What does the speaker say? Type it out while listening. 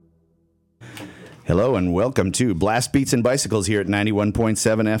Hello and welcome to Blast Beats and Bicycles here at 91.7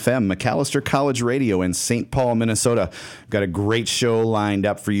 FM, McAllister College Radio in St. Paul, Minnesota. We've got a great show lined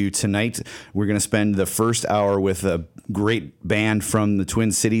up for you tonight. We're going to spend the first hour with a great band from the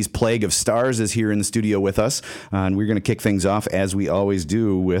Twin Cities. Plague of Stars is here in the studio with us, and we're going to kick things off as we always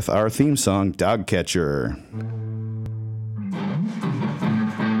do with our theme song, Dogcatcher.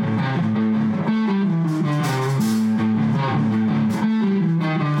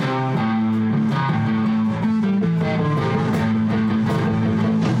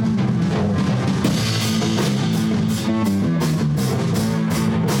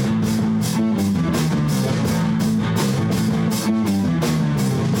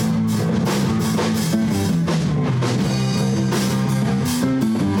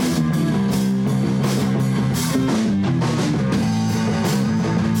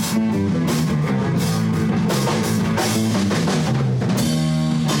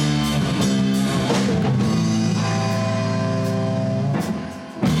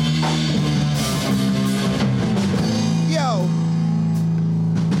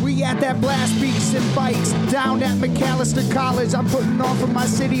 Down at McAllister College, I'm putting on for my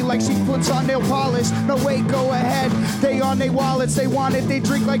city like she puts on nail polish. No way, go ahead. They on their wallets, they want it, they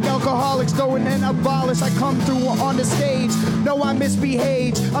drink like alcoholics. Going and abolish, I come through on the stage. No, I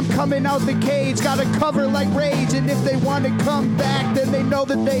misbehave, I'm coming out the cage. Got a cover like Rage, and if they want to come back, then they know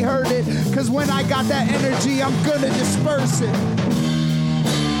that they heard it. Cause when I got that energy, I'm gonna disperse it.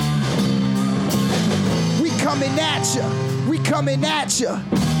 We coming at ya, we coming at ya.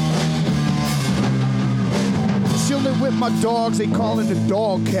 Chilling with my dogs, they call it a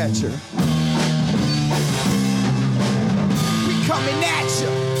dog catcher. We coming at ya,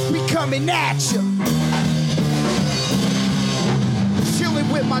 we coming at ya. Chilling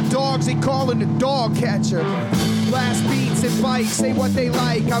with my dogs, they call it a dog catcher. Blast beats and bikes, say what they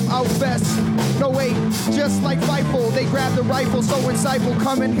like, I'm out best. No wait, just like Fightful, they grab the rifle, so insightful,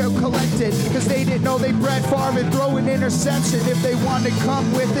 come and go collect it. Cause they didn't know they bred farm and throw an interception. If they want to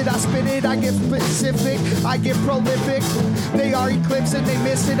come with it, I spit it, I get specific, I get prolific. They are eclipsing, they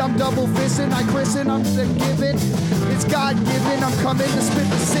miss it, I'm double fisting, I christen, I'm the given. It's God given, I'm coming to spit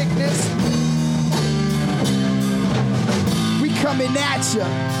the sickness. We coming at ya,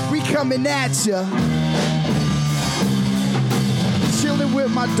 we coming at ya. Chilling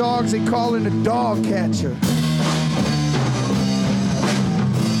with my dogs, they call it a dog catcher.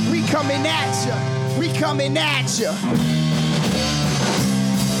 We coming at ya, we coming at ya.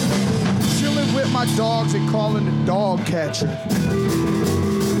 Chilling with my dogs, they call it a dog catcher.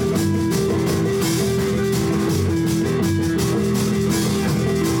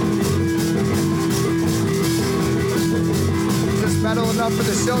 Is this metal enough for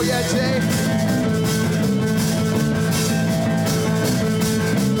the show yet, Jay?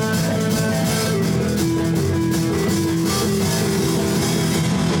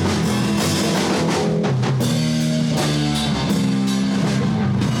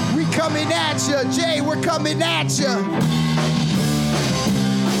 Jay, we're coming at ya.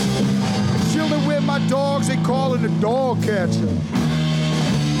 Chilling with my dogs, they call it a dog catcher.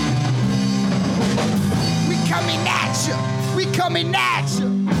 We coming at ya, we coming at ya.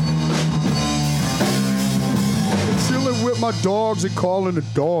 Chilling with my dogs, they call it a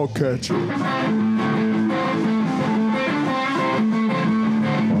dog catcher.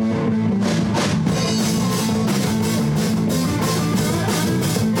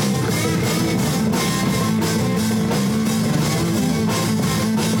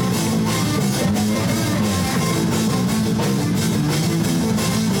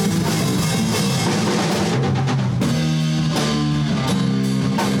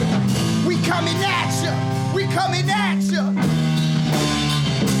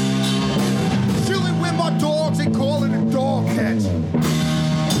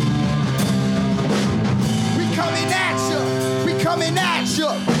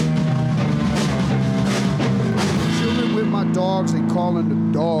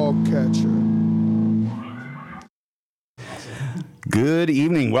 Good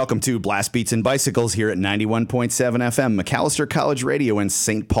evening. Welcome to Blast Beats and Bicycles here at 91.7 FM, McAllister College Radio in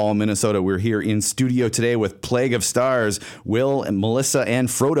St. Paul, Minnesota. We're here in studio today with Plague of Stars. Will and Melissa and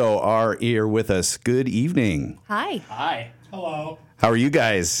Frodo are here with us. Good evening. Hi. Hi. Hello. How are you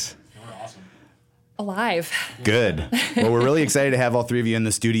guys? Alive. Good. Well, we're really excited to have all three of you in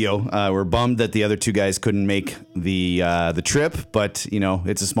the studio. We're bummed that the other two guys couldn't make the trip, but you know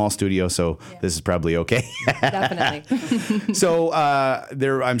it's a small studio, so this is probably okay. Definitely. So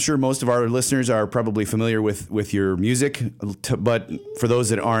I'm sure most of our listeners are probably familiar with your music, but for those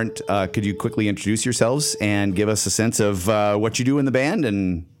that aren't, could you quickly introduce yourselves and give us a sense of what you do in the band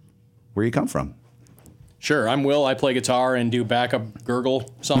and where you come from? Sure, I'm Will. I play guitar and do backup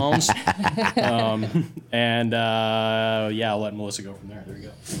gurgle songs. Yeah, I'll let Melissa go from there. There you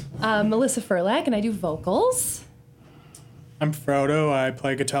go. Melissa Furlack, and I do vocals. I'm Frodo. I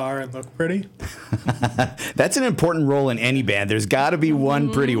play guitar and look pretty. That's an important role in any band. There's got to be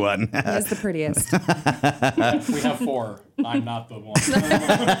one pretty one. He is the prettiest. We have 4. I'm not the one.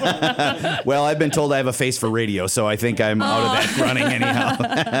 Well, I've been told I have a face for radio, so I think I'm out of that running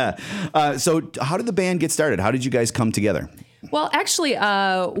anyhow. So how did the band get started? How did you guys come together? Well, actually,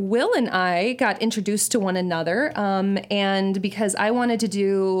 Will and I got introduced to one another, and because I wanted to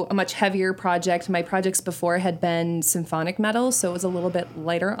do a much heavier project, my projects before had been symphonic metal, so it was a little bit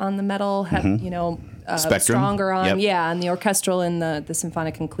lighter on the metal, Spectrum. stronger on, Yep. on the orchestral and the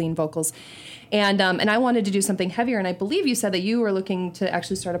symphonic and clean vocals. And I wanted to do something heavier, and I believe you said that you were looking to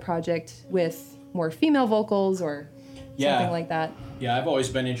actually start a project with more female vocals or something like that. Yeah, I've always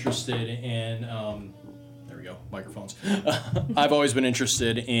been interested in... there we go, microphones. I've always been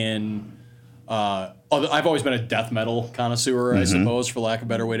interested in... I've always been a death metal connoisseur, I suppose, for lack of a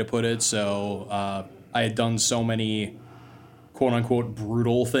better way to put it. So I had done so many quote-unquote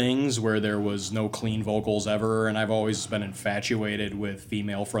brutal things where there was no clean vocals ever, and I've always been infatuated with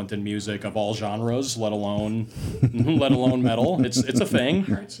female-fronted music of all genres, let alone metal. It's a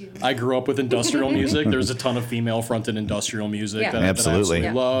thing. I grew up with industrial music. There's a ton of female-fronted industrial music that I absolutely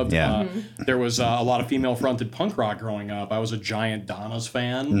loved. Yeah. There was a lot of female-fronted punk rock growing up. I was a giant Donnas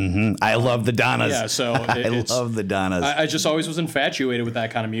fan. I love the Donnas. Yeah, so I love the Donnas. I just always was infatuated with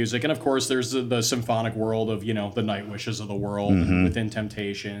that kind of music. And of course, there's the symphonic world of, the Nightwishes of the world, Within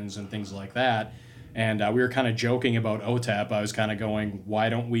Temptations and things like that. And we were kind of joking about OTEP. I was kind of going, why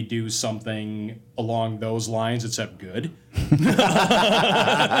don't we do something along those lines except good? I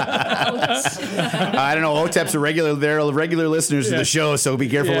don't know. OTEP's they're regular listeners to the show, so be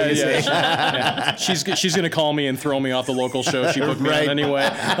careful what you say. Yeah. She's going to call me and throw me off the local show she booked me on anyway.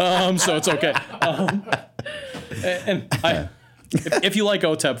 So it's okay. If you like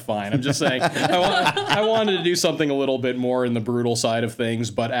OTEP, fine. I'm just saying. I wanted to do something a little bit more in the brutal side of things,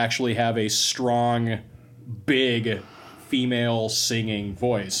 but actually have a strong, big female singing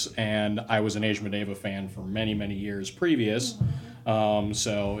voice. And I was an Age Medeva fan for many, many years previous.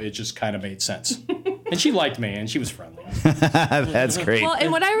 So it just kind of made sense. And she liked me, and she was friendly. That's great. Well,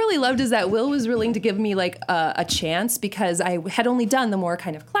 and what I really loved is that Will was willing to give me like a chance, because I had only done the more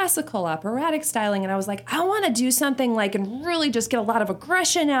kind of classical operatic styling, and I was like, I want to do something like and really just get a lot of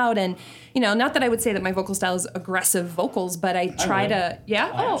aggression out, and not that I would say that my vocal style is aggressive vocals, but I try to.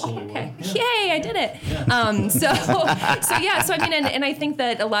 Yeah. Okay. Yeah. Yay! I did it. So I mean, and I think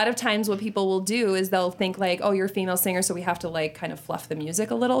that a lot of times what people will do is they'll think like, oh, you're a female singer, so we have to like kind of fluff the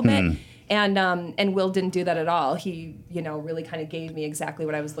music a little bit. And Will didn't do that at all. He, really kind of gave me exactly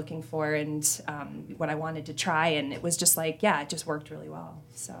what I was looking for and what I wanted to try, and it was just like, it just worked really well.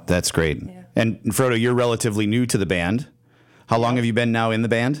 So that's great. Yeah. And Frodo, you're relatively new to the band. How long have you been now in the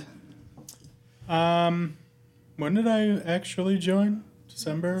band? When did I actually join?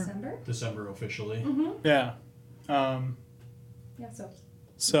 December? December officially. Yeah. Yeah.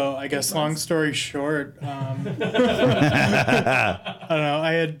 So I guess long story short, I don't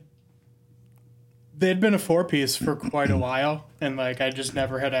know. They'd been a 4-piece for quite a while, and like I just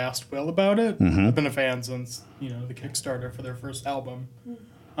never had asked Will about it. I've been a fan since the Kickstarter for their first album,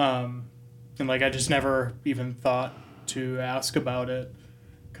 and like I just never even thought to ask about it,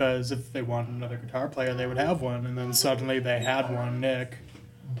 because if they wanted another guitar player, they would have one, and then suddenly they had one, Nick,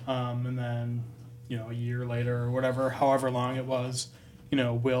 and then a year later or whatever, however long it was,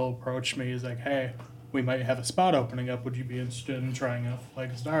 Will approached me. He's like, hey, we might have a spot opening up. Would you be interested in trying out for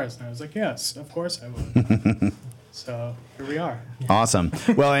Like Stars? And I was like, yes, of course I would. So here we are. Awesome.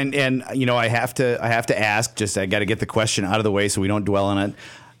 Well, and I have to ask. I got to get the question out of the way so we don't dwell on it.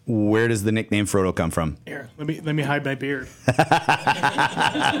 Where does the nickname Frodo come from? Here, let me hide my beard.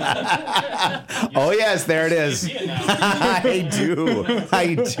 Oh yes, there it is. I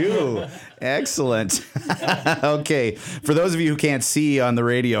do. Excellent. Okay, for those of you who can't see on the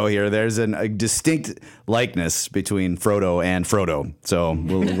radio here, there's a distinct likeness between Frodo and Frodo. So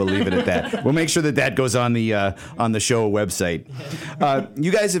we'll leave it at that. We'll make sure that goes on the show website.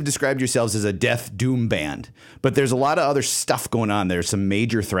 You guys have described yourselves as a death doom band, but there's a lot of other stuff going on. There's some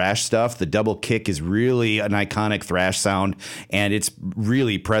major thrash stuff. The double kick is really an iconic thrash sound, and it's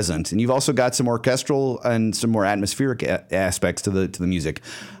really present. And you've also got some orchestral and some more atmospheric aspects to the music.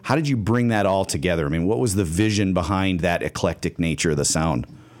 How did you bring that all together? I mean, what was the vision behind that eclectic nature of the sound?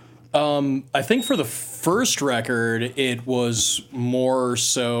 I think for the first record, it was more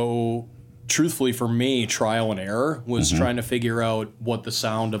so, truthfully for me, trial and error, was trying to figure out what the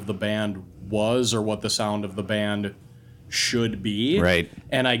sound of the band was or what the sound of the band should be. Right.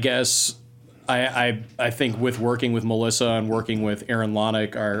 And I guess I think with working with Melissa and working with Aaron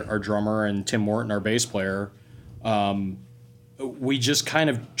Lonick, our drummer, and Tim Morton, our bass player, we just kind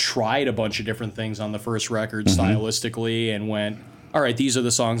of tried a bunch of different things on the first record stylistically and went, all right, these are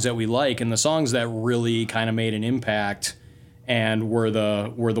the songs that we like. And the songs that really kind of made an impact and were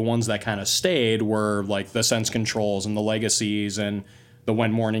the ones that kind of stayed were like the Sense Controls and the Legacies and the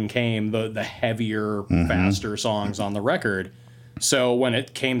When Morning Came, the heavier, faster songs on the record. So when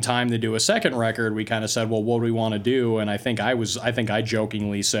it came time to do a second record, we kind of said, well, what do we want to do? And I think I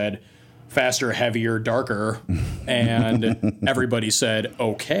jokingly said, faster, heavier, darker. And everybody said,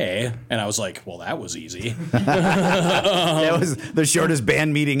 okay. And I was like, well, that was easy. That was the shortest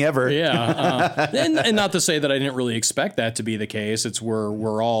band meeting ever. Yeah. And not to say that I didn't really expect that to be the case. It's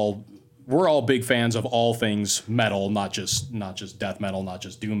we're all big fans of all things metal, not just death metal, not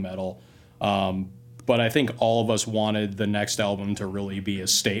just doom metal. But I think all of us wanted the next album to really be a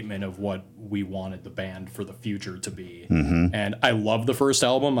statement of what we wanted the band for the future to be. And I love the first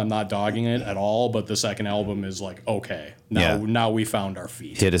album. I'm not dogging it at all, but the second album is like, okay, now we found our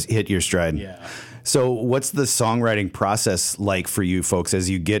feet. Hit your stride. Yeah. So what's the songwriting process like for you folks as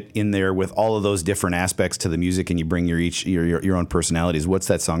you get in there with all of those different aspects to the music and you bring your own personalities? What's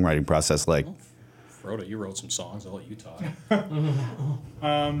that songwriting process like? Frodo, you wrote some songs. I'll let you talk.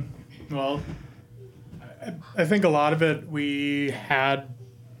 Well, I think a lot of it, we had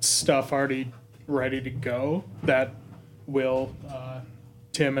stuff already ready to go that Will,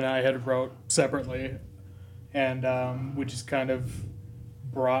 Tim, and I had wrote separately, and we just kind of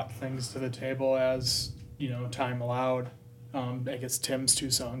brought things to the table as, time allowed. I guess Tim's 2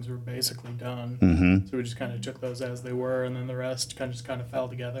 songs were basically done, so we just kind of took those as they were, and then the rest kind of fell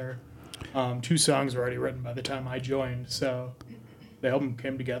together. 2 songs were already written by the time I joined, so the album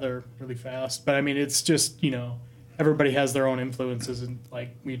came together really fast. But I mean, it's just, everybody has their own influences, and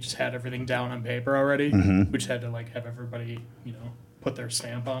like we just had everything down on paper already. We just had to like have everybody, put their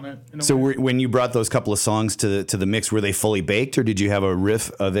stamp on it. So when you brought those couple of songs to the mix, were they fully baked, or did you have a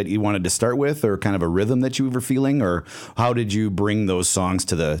riff that you wanted to start with, or kind of a rhythm that you were feeling, or how did you bring those songs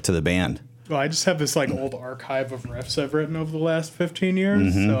to the band? Well, I just have this like old archive of riffs I've written over the last 15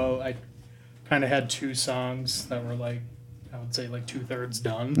 years. So I kind of had 2 songs that were like, I would say like 2/3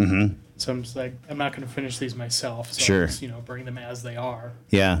 done. So I'm just like, I'm not going to finish these myself. So Sure. I'll just, bring them as they are.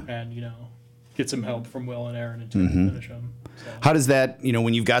 Yeah. And, get some help from Will and Aaron and Tim to finish them. So. How does that,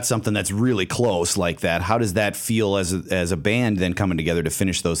 when you've got something that's really close like that, how does that feel as a band then coming together to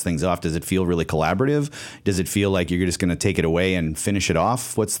finish those things off? Does it feel really collaborative? Does it feel like you're just going to take it away and finish it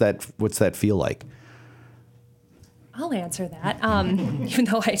off? What's that feel like? I'll answer that, even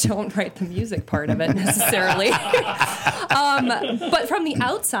though I don't write the music part of it necessarily. But from the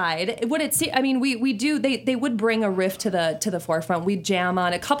outside, what it seems, I mean, we do. They would bring a riff to the forefront. We'd jam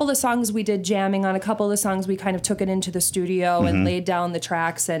on a couple of songs. We did jamming on a couple of the songs. We kind of took it into the studio and laid down the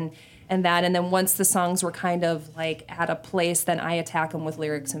tracks and that. And then once the songs were kind of like at a place, then I attack them with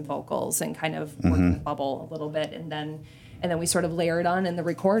lyrics and vocals and kind of work the bubble a little bit, and then we sort of layer it on in the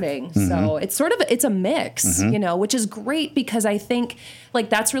recording. So it's it's a mix, which is great because I think like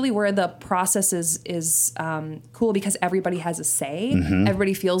that's really where the process is cool, because everybody has a say.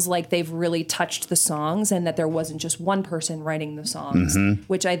 Everybody feels like they've really touched the songs and that there wasn't just one person writing the songs,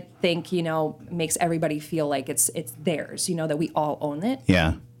 which I think, makes everybody feel like it's theirs, that we all own it.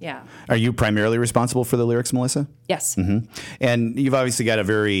 Yeah. Yeah. Are you primarily responsible for the lyrics, Melissa? Yes. And you've obviously got a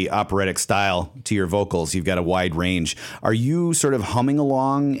very operatic style to your vocals. You've got a wide range. Are you sort of humming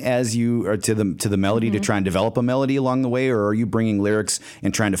along as you are to the melody to try and develop a melody along the way, or are you bringing lyrics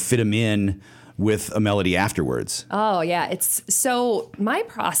and trying to fit them in with a melody afterwards? Oh yeah, it's so my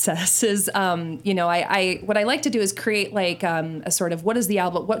process is I what I like to do is create like a sort of what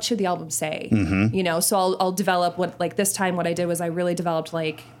should the album say? So I'll develop this time what I did was I really developed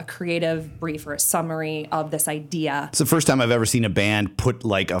like a creative brief or a summary of this idea. It's the first time I've ever seen a band put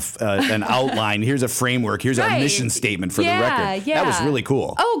like an outline. Here's a framework. Here's a mission statement for the record. Yeah. That was really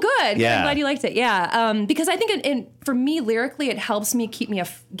cool. Oh, good. Yeah. I'm glad you liked it. Yeah. Because I think for me lyrically, it helps me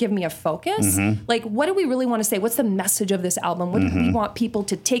give me a focus. Like, what do we really want to say? What's the message of this album? What do we want people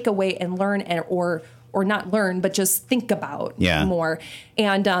to take away and learn or not learn, but just think about more?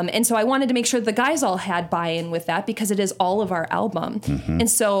 And so I wanted to make sure the guys all had buy-in with that because it is all of our album. And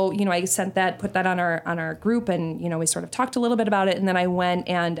so, I put that on our group, and, we sort of talked a little bit about it. And then I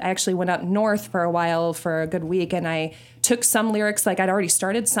actually went up north for a while for a good week, and I took some lyrics, like I'd already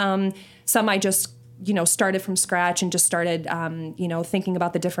started some I just started from scratch and just started, thinking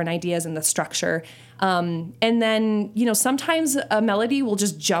about the different ideas and the structure. And then, sometimes a melody will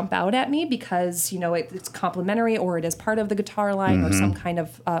just jump out at me because, it's complementary or it is part of the guitar line or some kind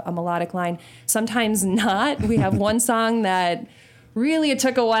of a melodic line. Sometimes not. We have one song that really it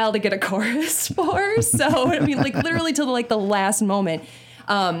took a while to get a chorus for. So, literally till the last moment.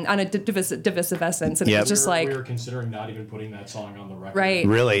 On a divisive essence, and it was just we were considering not even putting that song on the record. Right.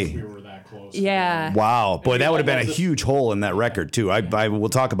 Really? We were that close. Yeah. Wow. Boy, that would have been a this- huge hole in that record, too. I will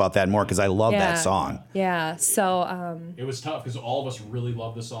talk about that more because I love that song. Yeah. So, It was tough because all of us really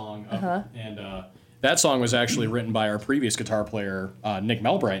loved the song, and that song was actually written by our previous guitar player, Nick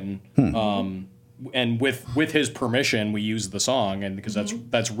Melbrighton. And with his permission, we used the song, and because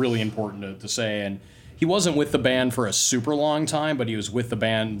that's really important to say. And he wasn't with the band for a super long time, but he was with the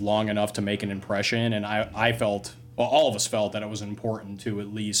band long enough to make an impression. And I felt, well, all of us felt that it was important to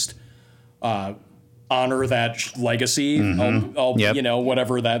at least honor that legacy,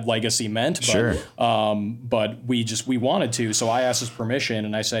 whatever that legacy meant. But, Sure. But we wanted to. So I asked his permission,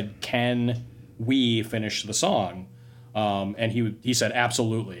 and I said, "Can we finish the song?" And he said,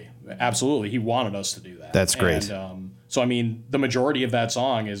 "Absolutely, absolutely." He wanted us to do that. That's great. And, so the majority of that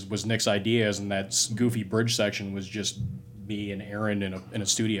song was Nick's ideas, and that goofy bridge section was just me and Aaron in a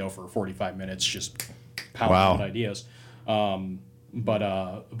studio for 45 minutes, just pounding out ideas.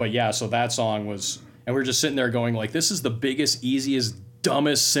 But yeah, so that song was, and we were just sitting there going like, this is the biggest, easiest,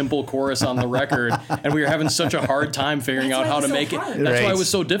 dumbest, simple chorus on the record, and we were having such a hard time figuring out how to make it. That's why it was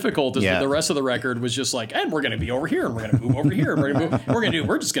so difficult. Is that the rest of the record was just like, and we're going to be over here, and we're going to move over here, and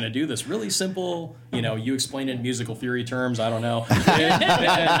we're just going to do this really simple. You explain it in musical theory terms. I don't know.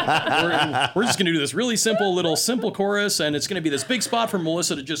 And we're just going to do this really simple chorus, and it's going to be this big spot for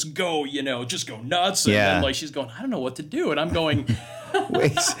Melissa to just go nuts. And then she's going, I don't know what to do, and I'm going.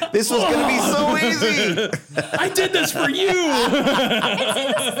 Wait, this was going to be so easy. I did this for you. and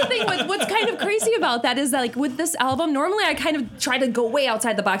see, this is the thing. What's kind of crazy about that is that, with this album, normally I kind of try to go way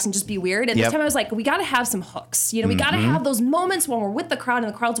outside the box and just be weird. And this time I was like, we got to have some hooks. We got to have those moments when we're with the crowd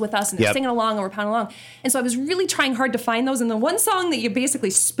and the crowd's with us and they're singing along and we're pounding along. And so I was really trying hard to find those. And the one song that you basically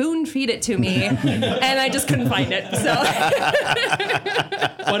spoon feed it to me, and I just couldn't find it. So,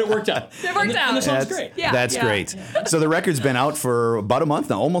 but it worked out. And the song's great. Yeah, That's great. So the record's been out for about a month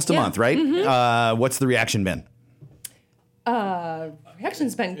now, almost a month, right? What's the reaction been?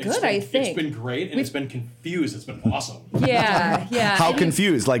 Reaction's been good, I think. It's been great, and it's been confused. It's been awesome. Yeah. How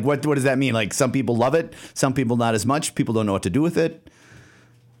confused? Like, what does that mean? Like, some people love it, some people not as much. People don't know what to do with it.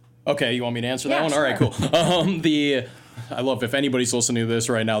 Okay, you want me to answer that one? Sure. All right, cool. I love if anybody's listening to this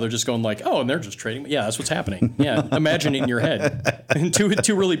right now, they're just going like, oh, and they're just trading. Yeah, that's what's happening. Yeah, imagine it in your head.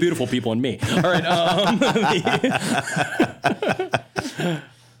 two really beautiful people and me. All right.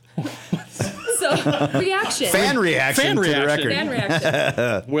 So, reaction. Fan reaction to the record. Fan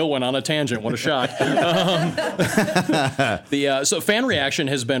reaction. Will went on a tangent. What a shock. So fan reaction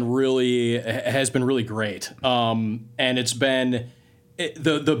has been really great. And it's been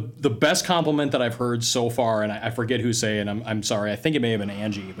the best compliment that I've heard so far. And I forget who's saying. I'm sorry. I think it may have been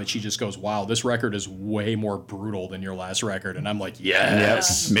Angie, but she just goes, "Wow, this record is way more brutal than your last record." And I'm like,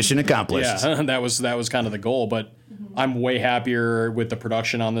 yes, Mission accomplished. Yeah, that was kind of the goal. But I'm way happier with the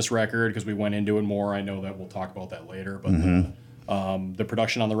production on this record because we went into it more. I know that we'll talk about that later, but the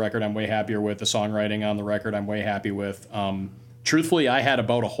production on the record I'm way happier with. The songwriting on the record I'm way happy with. Truthfully, I had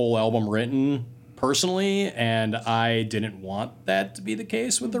about a whole album written personally, and I didn't want that to be the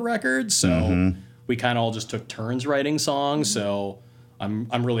case with the record. So we kind of all just took turns writing songs. So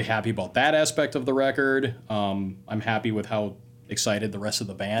I'm really happy about that aspect of the record. I'm happy with how excited the rest of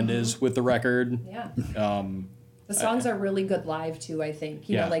the band is with the record. Yeah. The songs are really good live too, I think.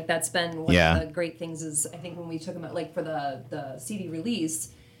 You know, like that's been one of the great things is I think when we took them out, like for the CD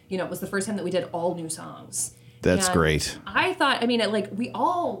release, it was the first time that we did all new songs. That's And great. I thought, we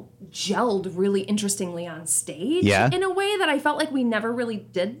all gelled really interestingly on stage in a way that I felt like we never really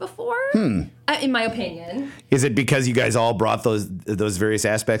did before, in my opinion. Is it because you guys all brought those various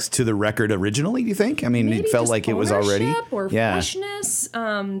aspects to the record originally, do you think? I mean, Maybe it felt just like it was already. ownership or freshness.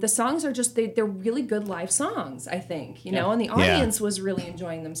 The songs are just, they're really good live songs, I think, and the audience was really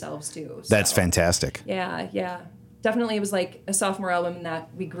enjoying themselves too. So. That's fantastic. Yeah. Definitely, it was like a sophomore album in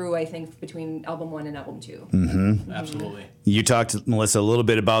that we grew, I think, between album 1 and album 2. Absolutely. You talked, Melissa, a little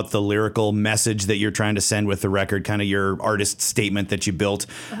bit about the lyrical message that you're trying to send with the record, kind of your artist statement that you built.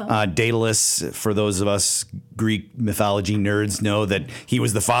 Daedalus, for those of us Greek mythology nerds, know that he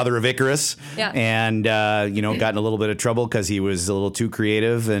was the father of Icarus. Yeah. And, got in a little bit of trouble because he was a little too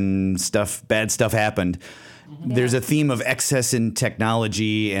creative and bad stuff happened. there's a theme of excess in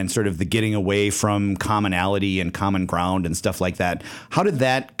technology and sort of the getting away from commonality and common ground and stuff like that. How did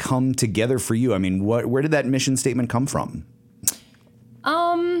that come together for you? I mean, where did that mission statement come from?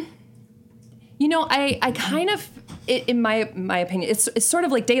 You know, I kind of, in my opinion, it's sort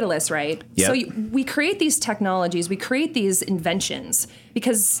of like Daedalus, right? Yep. So we create these technologies, we create these inventions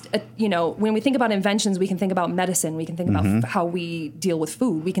because, you know, when we think about inventions, we can think about medicine, we can think about how we deal with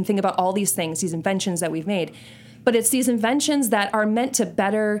food, we can think about all these things, these inventions that we've made. But it's these inventions that are meant to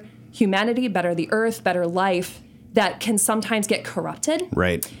better humanity, better the earth, better life, that can sometimes get corrupted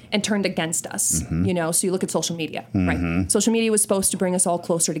and turned against us, you know? So you look at social media, right? Social media was supposed to bring us all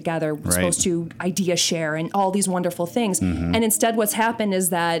closer together, was supposed to idea share and all these wonderful things. And instead what's happened is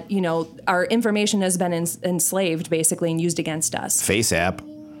that, you know, our information has been enslaved basically and used against us. Face app.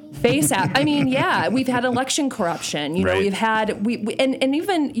 I mean, yeah, we've had election corruption. You know, we've had and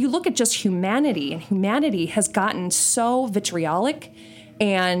even you look at just humanity, and humanity has gotten so vitriolic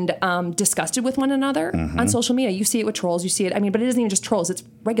and disgusted with one another on social media. You see it with trolls, you see it, I mean, but it isn't even just trolls, it's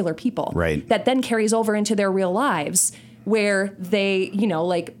regular people. That then carries over into their real lives where they, you know,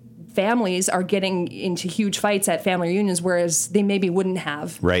 like families are getting into huge fights at family reunions, whereas they maybe wouldn't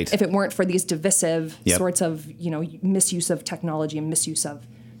have if it weren't for these divisive sorts of, you know, misuse of technology and misuse of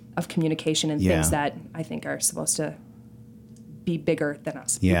communication and things that I think are supposed to be bigger than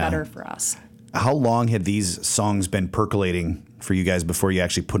us, be better for us. How long had these songs been percolating for you guys before you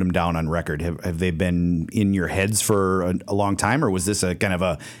actually put them down on record? Have they been in your heads for a long time, or was this a kind of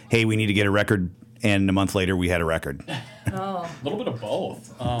a, hey, we need to get a record, and a month later we had a record? A little bit of both.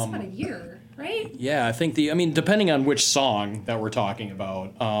 It's about a year, right? Yeah, I think depending on which song that we're talking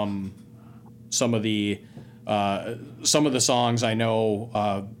about, some of the songs I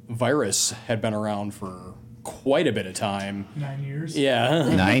know, Virus had been around for quite a bit of time. 9 years.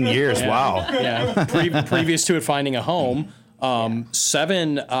 Yeah. 9 years. Wow. Yeah. Previous to it finding a home.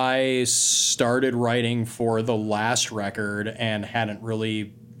 7, I started writing for the last record and hadn't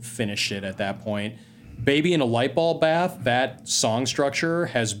really finished it at that point. Baby in a Light Bulb Bath, that song structure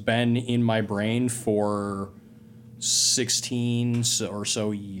has been in my brain for 16 or so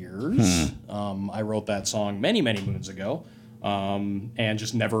years. I wrote that song many, many moons ago, and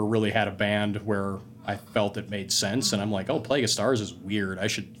just never really had a band where I felt it made sense. And I'm like, oh, Plague of Stars is weird. I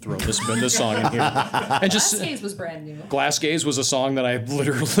should throw this song in here. And just Glass Gaze was brand new. Glass Gaze was a song that I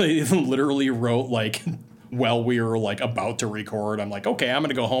literally wrote like while we were like about to record. I'm like, okay, I'm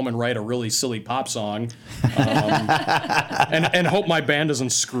gonna go home and write a really silly pop song, and hope my band doesn't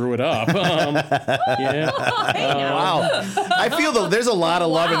screw it up. Wow. I feel there's a lot of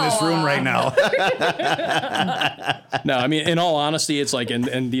love in this room right now. No, I mean, in all honesty, it's like,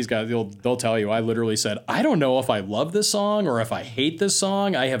 and these guys, they'll tell you, I literally said, I don't know if I love this song or if I hate this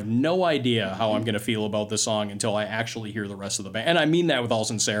song. I have no idea how I'm gonna feel about this song until I actually hear the rest of the band. And I mean that with all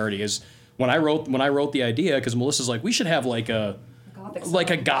sincerity. Is when I wrote the idea, because Melissa's like, we should have like a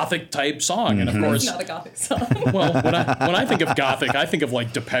gothic type song, and of course, It's not a gothic song. well, when I think of gothic, I think of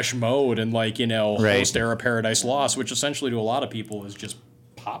like Depeche Mode and like, you know, Host Era Paradise Lost, which essentially to a lot of people is just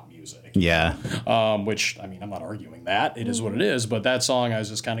pop music. Yeah. Which, I mean, I'm not arguing that. It is what it is. But that song, I was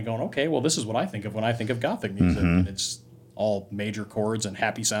just kind of going, okay, well, this is what I think of when I think of gothic music, and it's all major chords and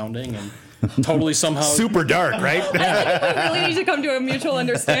happy sounding and totally somehow super dark, right? I think we really need to come to a mutual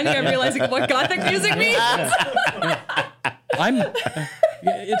understanding of realizing what gothic music means.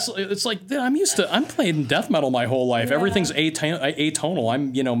 It's like I'm playing death metal my whole life. Everything's atonal.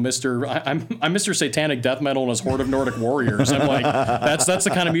 I'm Mr. Satanic Death Metal and his horde of Nordic warriors. I'm like, that's the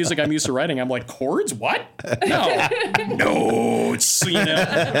kind of music I'm used to writing. I'm like, chords? What? No, notes. You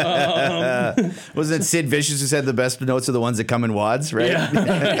know. Wasn't it Sid Vicious who said the best notes are the ones that come in wads, right?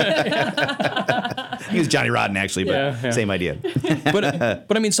 Yeah. He was Johnny Rotten actually, but same idea.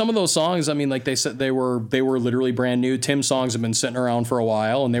 But I mean, some of those songs, I mean, like they said, they were literally brand new. Tim's songs have been sitting around for a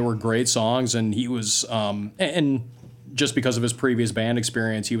while, and they were great songs. And he was, and just because of his previous band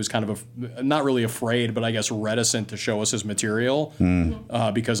experience, he was kind of not really afraid, but I guess reticent to show us his material,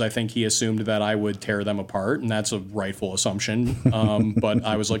 because I think he assumed that I would tear them apart, and that's a rightful assumption. But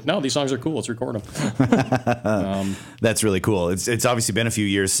I was like, no, these songs are cool. Let's record them. That's really cool. It's obviously been a few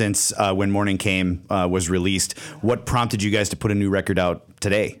years since When Morning Came was released. What prompted you guys to put a new record out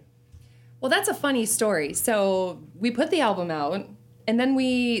today? Well, that's a funny story. So we put the album out, and then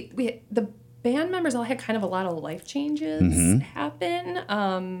the band members all had kind of a lot of life changes happen.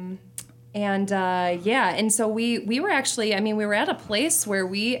 And so we were actually, we were at a place where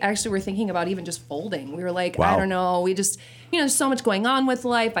we actually were thinking about even just folding. We were like, I don't know, there's so much going on with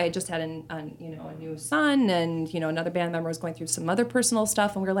life. I had just had a new son, and another band member was going through some other personal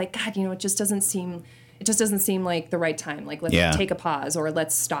stuff, and we were like, God, it just doesn't seem like the right time. Like, let's take a pause or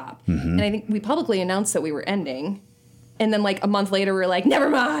let's stop. And I think we publicly announced that we were ending. And then like a month later, we were like, never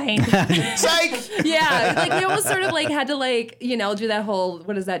mind. Psych! Yeah. Like we almost sort of like had to like, do that whole,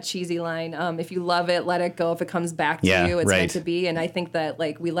 what is that cheesy line? If you love it, let it go. If it comes back to you, it's meant to be. And I think that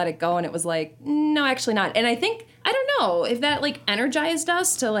like we let it go and it was like, no, actually not. And I think, I don't know if that like energized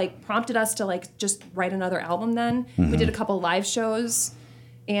us to like prompted us to like just write another album then. We did a couple live shows.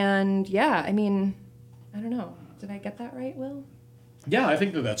 And yeah, I mean, I don't know. Did I get that right, Will? Yeah, I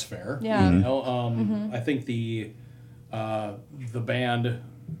think that's fair. Yeah. I think the band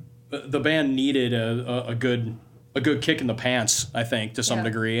needed a good kick in the pants, I think, to some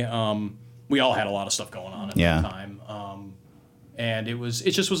degree. We all had a lot of stuff going on at that time. And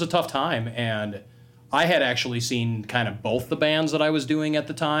it just was a tough time. And I had actually seen kind of both the bands that I was doing at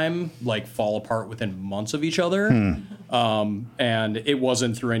the time like fall apart within months of each other. And it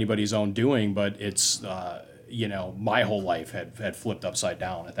wasn't through anybody's own doing, but it's my whole life had flipped upside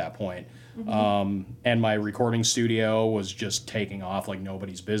down at that point. And my recording studio was just taking off like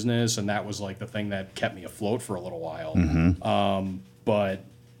nobody's business, and that was like the thing that kept me afloat for a little while. But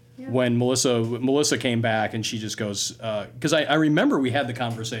when Melissa came back, and she just goes, because I remember we had the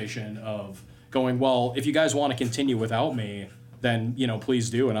conversation of going, well, if you guys want to continue without me, then please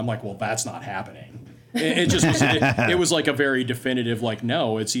do. And I'm like, well, that's not happening. It just was, it was like a very definitive like,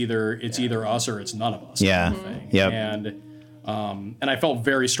 no, it's either us or it's none of us. Yeah. Kind of thing. And I felt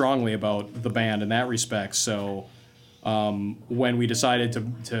very strongly about the band in that respect. So when we decided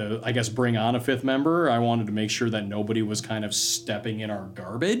to I guess bring on a fifth member, I wanted to make sure that nobody was kind of stepping in our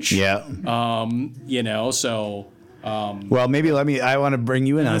garbage. Yeah. So well, maybe I want to bring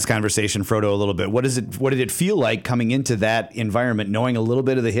you in on this conversation, Frodo, a little bit. What did it feel like coming into that environment, knowing a little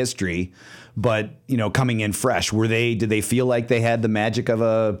bit of the history, but coming in fresh? Did they feel like they had the magic of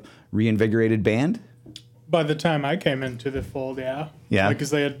a reinvigorated band? By the time I came into the fold, yeah. Because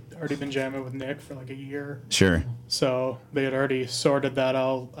they had already been jamming with Nick for like a year. Sure. So they had already sorted that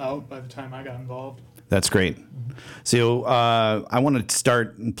all out by the time I got involved. That's great. So I want to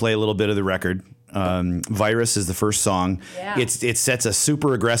start and play a little bit of the record. Virus is the first song. Yeah. It sets a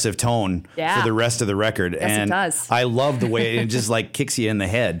super aggressive tone for the rest of the record. Yes, and it does. I love the way it just like kicks you in the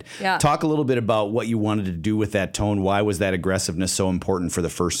head. Yeah. Talk a little bit about what you wanted to do with that tone. Why was that aggressiveness so important for the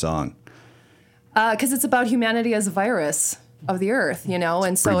first song? Because it's about humanity as a virus of the earth,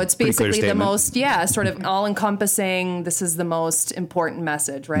 and so it's basically the most, sort of all-encompassing. This is the most important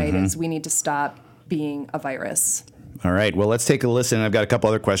message, right? Is we need to stop being a virus. All right, well, let's take a listen. I've got a couple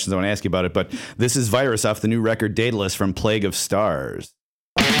other questions I want to ask you about it, but this is Virus off the new record Daedalus from Plague of Stars.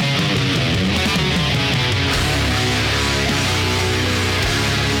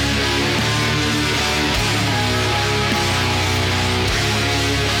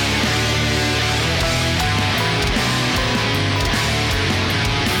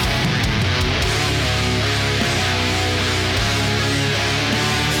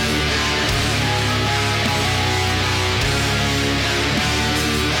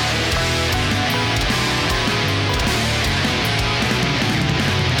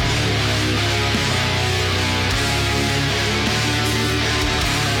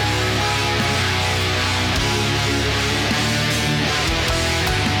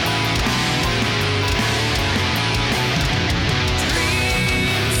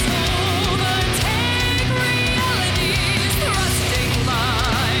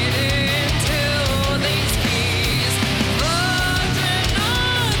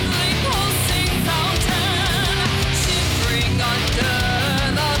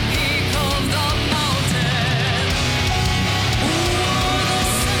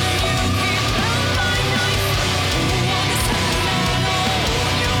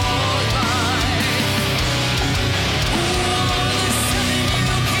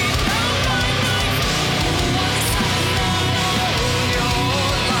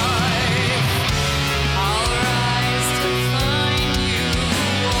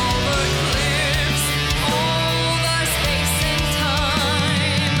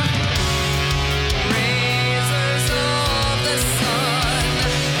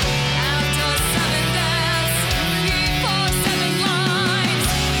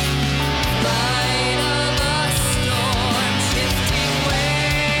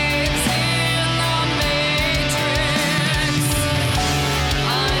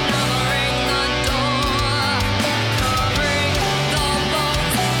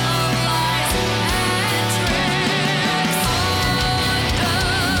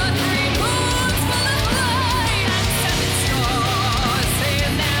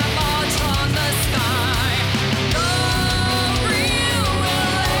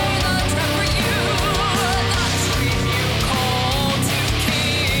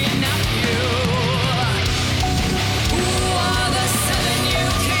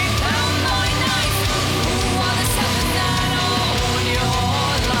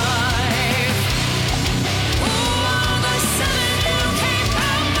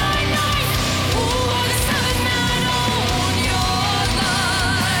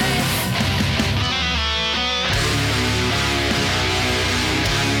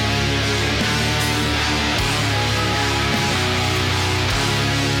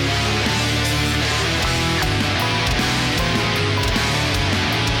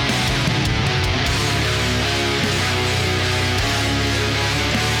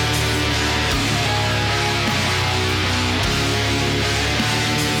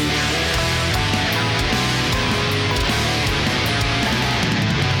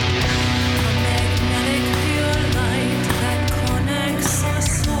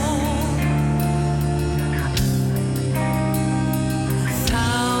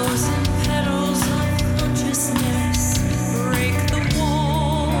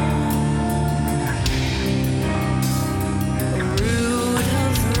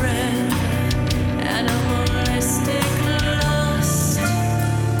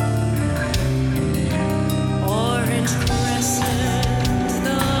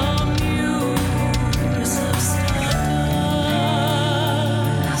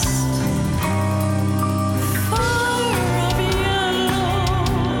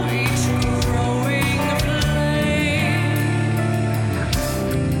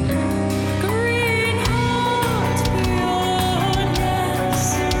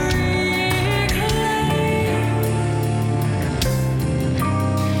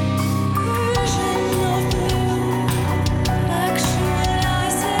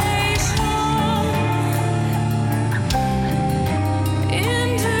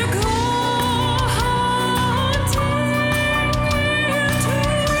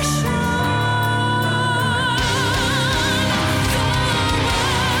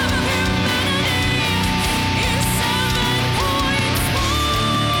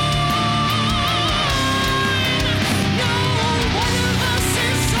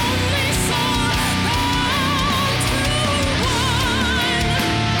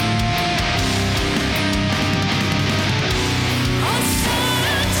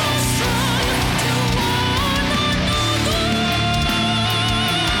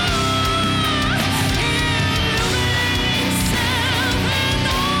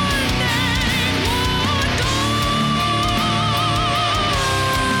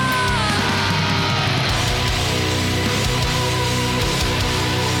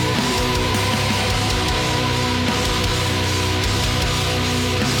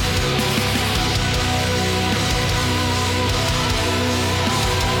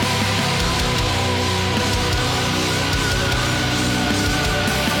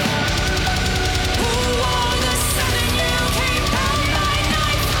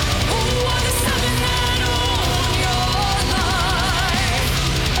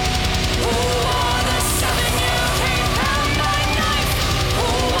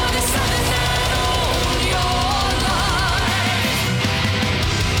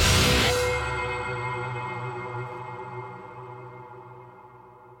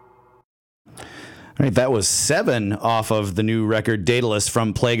 All right, that was 7 off of the new record Daedalus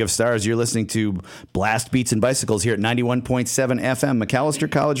from Plague of Stars. You're listening to Blast Beats and Bicycles here at 91.7 FM, McAllister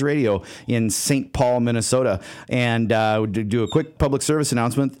College Radio in St. Paul, Minnesota. And do a quick public service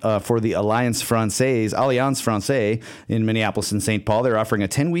announcement for the Alliance Francaise in Minneapolis and St. Paul. They're offering a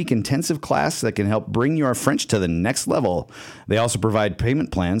 10-week intensive class that can help bring your French to the next level. They also provide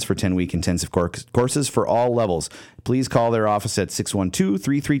payment plans for 10-week intensive courses for all levels. Please call their office at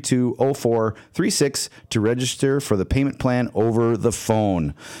 612-332-0436 to register for the payment plan over the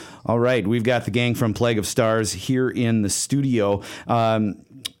phone. All right, we've got the gang from Plague of Stars here in the studio.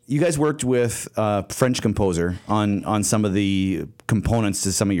 You guys worked with a French composer on some of the components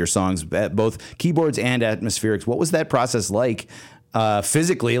to some of your songs, both keyboards and atmospherics. What was that process like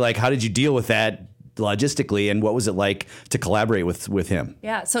physically? Like, how did you deal with that logistically, and what was it like to collaborate with him?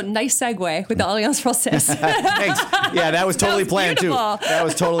 Yeah, so nice segue with the Alliance Francaise. Thanks. Yeah, that was totally planned beautiful. too. That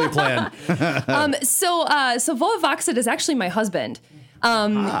was totally planned. So Voa Voxit is actually my husband.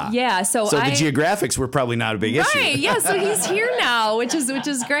 Yeah, so the geographics were probably not a big issue. Right, yeah, so he's here now, which is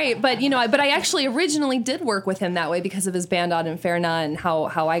great. But but I actually originally did work with him that way because of his band Ad Inferna and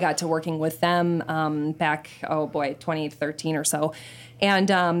how I got to working with them back 2013 or so.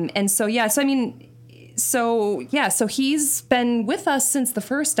 So he's been with us since the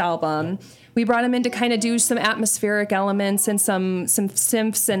first album. We brought him in to kind of do some atmospheric elements and some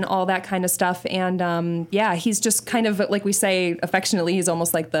synths and all that kind of stuff. And he's just kind of, like we say affectionately, he's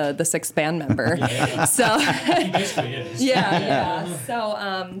almost like the sixth band member. So He basically is. yeah.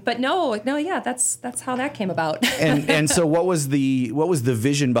 So, but that's how that came about. And so what was the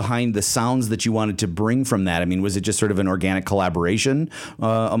vision behind the sounds that you wanted to bring from that? I mean, was it just sort of an organic collaboration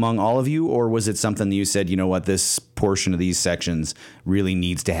among all of you, or was it something that you said, you know what, this portion of these sections really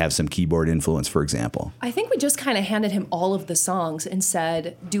needs to have some keyboard influence, for example? I think we just kind of handed him all of the songs and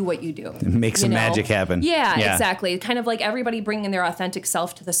said, do what you do. Make some magic happen. Yeah, exactly. Kind of like everybody bringing their authentic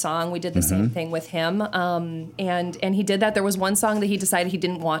self to the song. We did the same thing with him. And he did that. There was one song that he decided he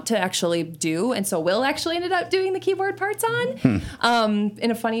didn't want to actually do. And so Will actually ended up doing the keyboard parts on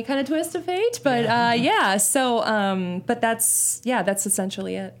in a funny kind of twist of fate. But but that's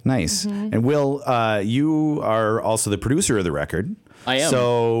essentially it. Nice. And Will, you are also the producer of the record. I am.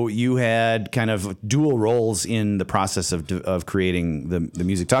 So you had kind of dual roles in the process of creating the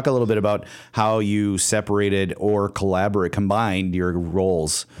music. Talk a little bit about how you separated or combined your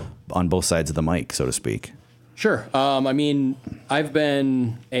roles on both sides of the mic, so to speak. Sure. I mean, I've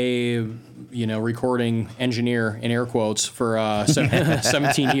been a recording engineer in air quotes for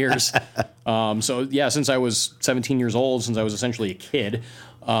 17 years. Since I was 17 years old, since I was essentially a kid.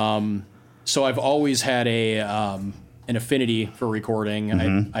 So I've always had an affinity for recording.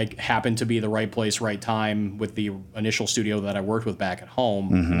 I happened to be the right place, right time with the initial studio that I worked with back at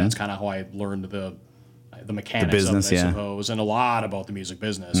home, and that's kind of how I learned the mechanics business, of it, I suppose, and a lot about the music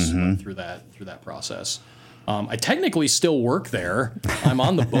business through that process. I technically still work there. I'm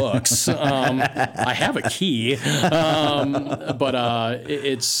on the books. I have a key, but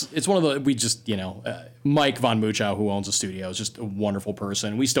it's one of the Mike Von Muchow, who owns the studio, is just a wonderful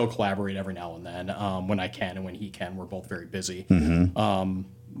person. We still collaborate every now and then when I can and when he can. We're both very busy.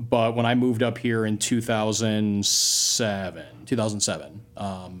 But when I moved up here in 2007,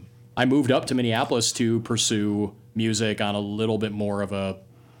 I moved up to Minneapolis to pursue music on a little bit more of a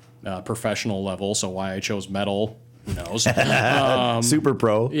professional level. So why I chose metal, who knows? Super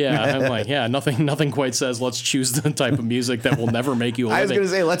pro. Yeah, I'm like, nothing quite says let's choose the type of music that will never make you a living. I was going to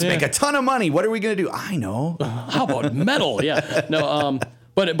say, let's make a ton of money. What are we going to do? I know. How about metal? Yeah. No,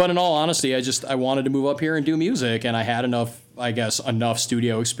 but in all honesty, I wanted to move up here and do music, and I had enough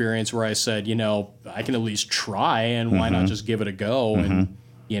studio experience where I said, I can at least try, and why not just give it a go? And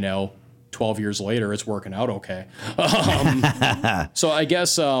 12 years later, it's working out okay. So I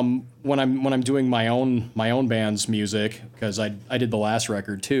guess when I'm doing my own band's music, because I did the last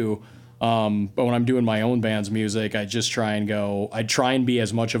record too, but when I'm doing my own band's music, I just try and be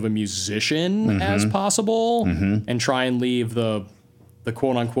as much of a musician as possible, and try and leave the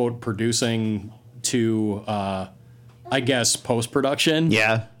quote unquote producing to I guess post-production.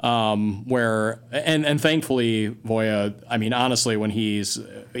 Yeah. Where and thankfully Voya, I mean, honestly, when he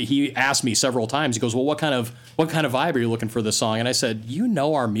asked me several times, he goes, well, what kind of vibe are you looking for this song? And I said,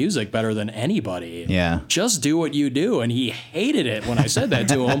 our music better than anybody. Yeah. Just do what you do. And he hated it when I said that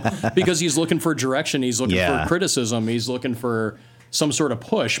to him because he's looking for direction. He's looking for criticism. He's looking for some sort of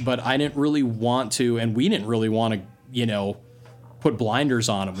push, but I didn't really want to, and we didn't really want to, put blinders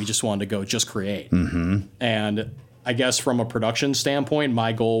on him. We just wanted to go, just create. And I guess from a production standpoint,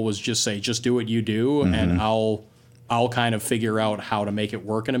 my goal was just do what you do, and I'll I'll kind of figure out how to make it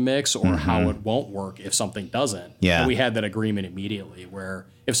work in a mix or how it won't work if something doesn't. Yeah. And we had that agreement immediately where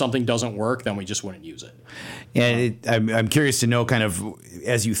if something doesn't work, then we just wouldn't use it. And I'm curious to know, kind of,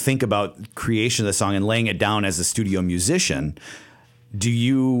 as you think about creation of the song and laying it down as a studio musician, do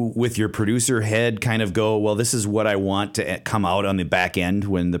you, with your producer head, kind of go, well, this is what I want to come out on the back end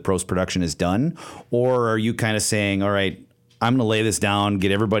when the post-production is done? Or are you kind of saying, all right, I'm going to lay this down,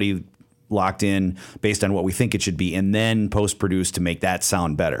 get everybody locked in based on what we think it should be, and then post-produce to make that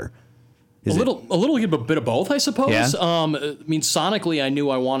sound better? A little bit of both, I suppose. Yeah? I mean, sonically, I knew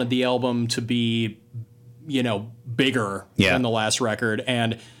I wanted the album to be, bigger than the last record.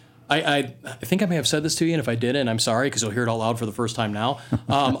 And I think I may have said this to you, and if I didn't, I'm sorry, because you'll hear it out loud for the first time now.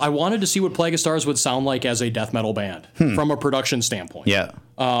 I wanted to see what Plague of Stars would sound like as a death metal band from a production standpoint. Yeah.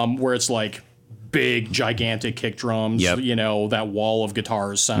 Where it's like big, gigantic kick drums, Yep. That wall of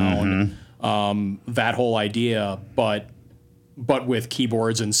guitars sound, that whole idea, but with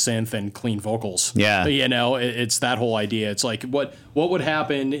keyboards and synth and clean vocals. Yeah. It's that whole idea. It's like what would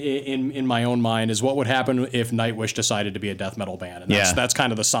happen in my own mind is what would happen if Nightwish decided to be a death metal band. And that's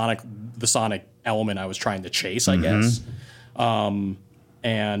kind of the sonic element I was trying to chase, I guess. And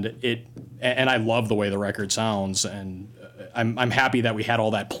I love the way the record sounds, and I'm happy that we had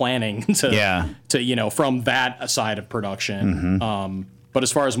all that planning to from that side of production. But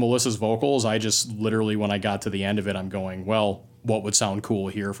as far as Melissa's vocals, I just literally, when I got to the end of it, I'm going, well, what would sound cool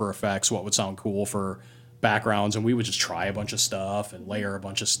here for effects? What would sound cool for backgrounds? And we would just try a bunch of stuff and layer a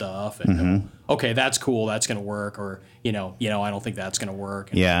bunch of stuff and go, okay, that's cool, that's going to work. Or, I don't think that's going to work.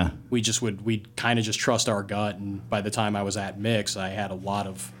 And we'd kind of just trust our gut. And by the time I was at mix, I had a lot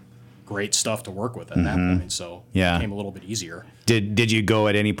of great stuff to work with at that point. So it became a little bit easier. Did you go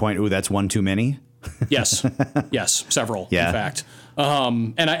at any point, ooh, that's one too many? Yes, several, in fact.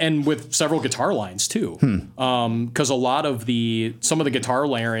 And with several guitar lines too, because a lot of some of the guitar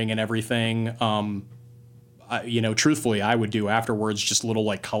layering and everything, truthfully, I would do afterwards just little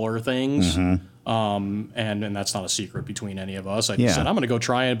like color things. And that's not a secret between any of us. I just said, I'm going to go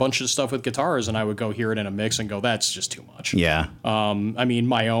try a bunch of stuff with guitars, and I would go hear it in a mix and go, that's just too much. Yeah. I mean,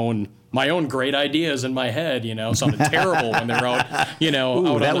 my own great ideas in my head, sounded terrible when they're out,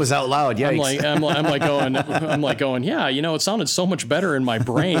 Ooh, that was out loud. Yikes. I'm like going, yeah, it sounded so much better in my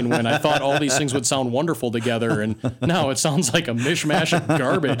brain when I thought all these things would sound wonderful together, and now it sounds like a mishmash of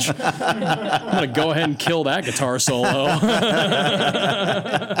garbage. I'm gonna go ahead and kill that guitar solo.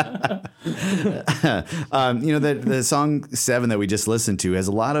 The song 7 that we just listened to has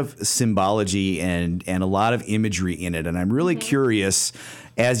a lot of symbology and a lot of imagery in it, and I'm really curious,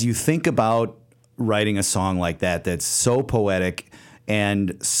 as you think about writing a song like that that's so poetic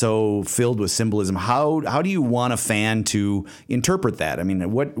and so filled with symbolism, how do you want a fan to interpret that? I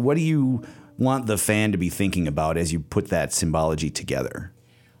mean, what do you want the fan to be thinking about as you put that symbology together?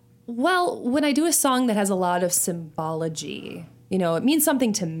 Well, when I do a song that has a lot of symbology, it means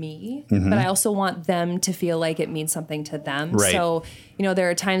something to me, but I also want them to feel like it means something to them. Right. So, there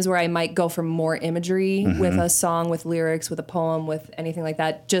are times where I might go for more imagery with a song, with lyrics, with a poem, with anything like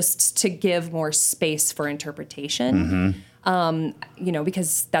that, just to give more space for interpretation.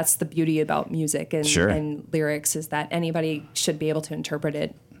 Because that's the beauty about music and lyrics, is that anybody should be able to interpret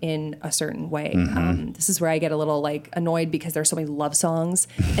it in a certain way. This is where I get a little annoyed because there's so many love songs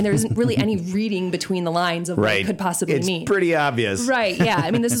and there isn't really any reading between the lines of what it could possibly mean. It's pretty obvious. Right, yeah. I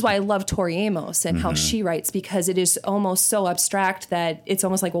mean, this is why I love Tori Amos and how she writes, because it is almost so abstract that it's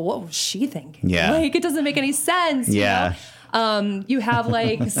almost like, well, what was she thinking? Yeah. It doesn't make any sense. Yeah. You have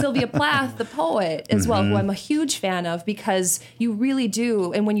Sylvia Plath, the poet, as well, who I'm a huge fan of, because you really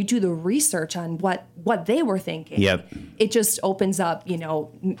do. And when you do the research on what they were thinking, it just opens up,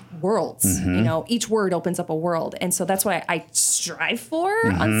 worlds. Each word opens up a world. And so that's what I strive for,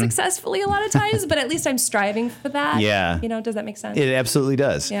 unsuccessfully a lot of times, but at least I'm striving for that. Yeah. Does that make sense? It absolutely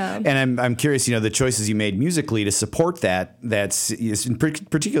does. Yeah. And I'm curious, the choices you made musically to support that's in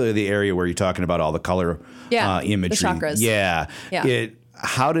particularly the area where you're talking about all the color imagery. The chakras. Yeah.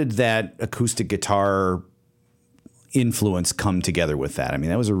 How did that acoustic guitar influence come together with that? I mean,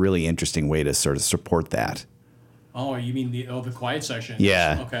 that was a really interesting way to sort of support that. Oh, you mean the quiet section?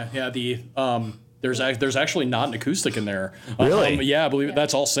 Yeah. Okay. Yeah. There's actually not an acoustic in there. Really? Yeah, I believe it.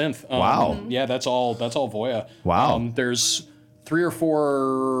 That's all synth. Wow. Yeah, that's all Voya. Wow. There's 3 or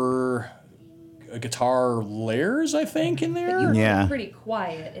 4 guitar layers, I think, in there. You're pretty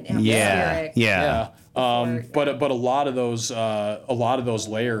quiet and atmospheric. Yeah. But a lot of those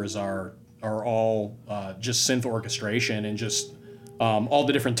layers are all just synth orchestration and just all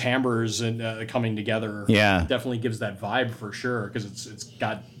the different timbres and coming together. Yeah. Definitely gives that vibe for sure, because it's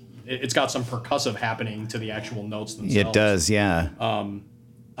got it's got some percussive happening to the actual notes themselves. It does, yeah.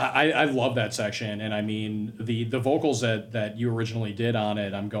 I love that section, and I mean the vocals that you originally did on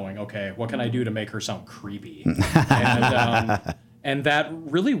it. I'm going, okay, what can I do to make her sound creepy? And that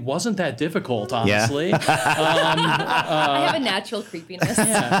really wasn't that difficult, honestly. Yeah. I have a natural creepiness.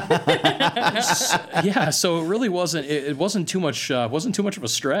 Yeah, so it really wasn't. It wasn't too much. Wasn't too much of a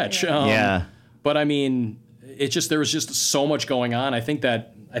stretch. Yeah. But I mean, there was just so much going on. I think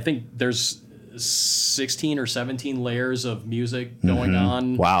there's 16 or 17 layers of music going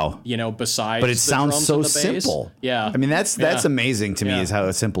on. Wow. You know, besides. But it the sounds drums so and the bass. simple. Yeah. I mean, that's amazing to me Yeah. is how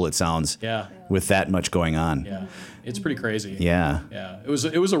simple it sounds. Yeah. With that much going on. Yeah. It's pretty crazy. Yeah. Yeah. It was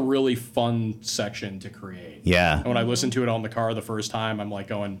a really fun section to create. Yeah. And when I listened to it on the car the first time, I'm like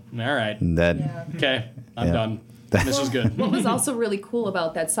going, all right, That. okay, I'm Yeah. done. This is good. What was also really cool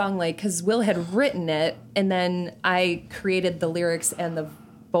about that song, like, because Will had written it, and then I created the lyrics and the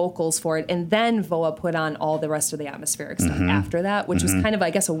vocals for it, and then Voa put on all the rest of the atmospheric stuff after that, which was kind of, I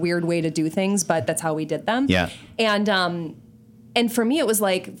guess, a weird way to do things, but that's how we did them. Yeah. And for me, it was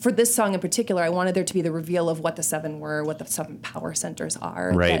like, for this song in particular, I wanted there to be the reveal of what the seven were, what the seven power centers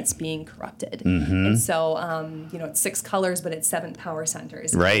are Right. that's being corrupted. And so, it's 6 colors, but it's 7 power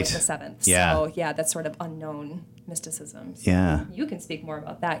centers. Right. With the 7th. Yeah. So, yeah, that's sort of unknown mysticism. So Yeah. You can speak more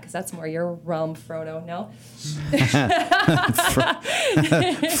about that, because that's more your realm, Frodo, no? I'm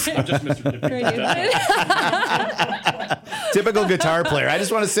just Mr. Dippy. Typical guitar player. I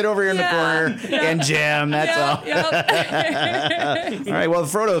just want to sit over here in the corner and jam. That's all. All right. Well,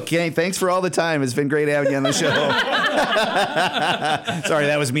 Frodo, thanks for all the time. It's been great having you on the show. Sorry,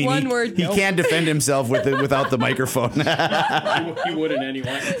 that was mean. One word, He no. can't defend himself without the microphone. He wouldn't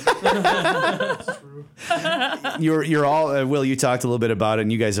anyway. You're all Will. You talked a little bit about it,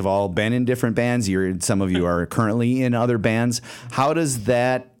 and you guys have all been in different bands. Some of you are currently in other bands. How does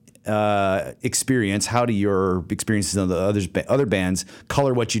that experience? How do your experiences in the other bands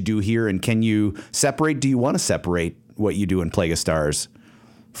color what you do here? And can you separate? Do you want to separate what you do in Plague of Stars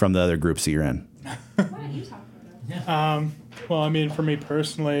from the other groups that you're in? Well, I mean, for me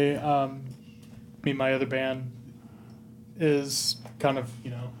personally, my other band is kind of,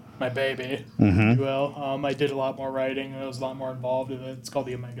 my baby, if you will. I did a lot more writing. I was a lot more involved in it. It's called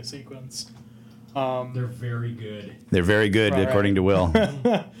the Omega Sequence. They're very good. They're very good, Right. according to Will.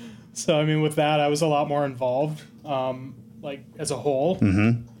 So, I mean, with that, I was a lot more involved, as a whole.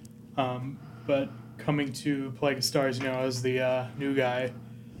 But coming to Plague of Stars, as the new guy, I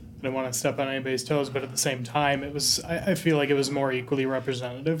didn't want to step on anybody's toes, but at the same time, I feel like it was more equally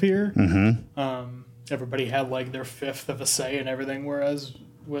representative here. Everybody had, their fifth of a say and everything, whereas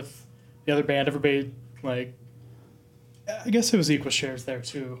with the other band, everybody, I guess it was equal shares there,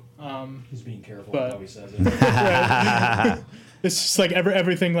 too. He's being careful But- with how he says it. It's just,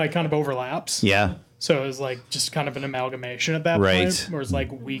 everything, kind of overlaps. Yeah. So it was just kind of an amalgamation at that Right. point, where it's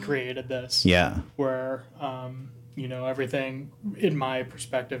we created this. Yeah. Where, everything in my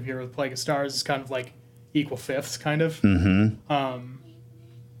perspective here with Plague of Stars is kind of equal fifths, kind of.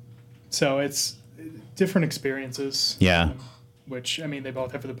 So it's different experiences. Yeah. Which, they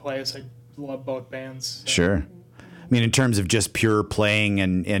both have for the place. I love both bands. Sure. I mean, in terms of just pure playing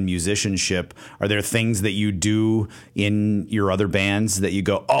and musicianship, are there things that you do in your other bands that you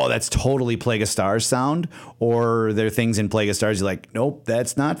go, oh, that's totally Plague of Stars sound? Or are there things in Plague of Stars you're like, nope,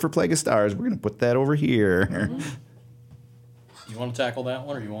 that's not for Plague of Stars. We're going to put that over here. You want to tackle that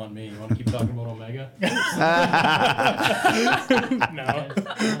one, or you want me? You want to keep talking about Omega? No.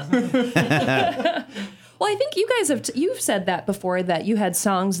 Well, I think you guys you've said that before, that you had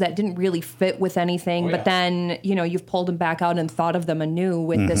songs that didn't really fit with anything, Oh, but yeah. then, you've pulled them back out and thought of them anew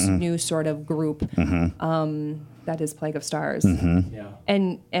with this new sort of group that is Plague of Stars. Yeah.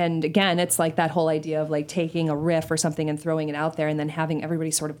 And again, it's that whole idea of taking a riff or something and throwing it out there and then having everybody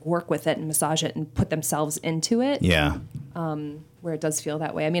sort of work with it and massage it and put themselves into it. Yeah. Where it does feel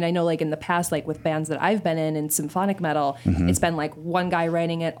that way. I mean, I know in the past, with bands that I've been in symphonic metal, it's been one guy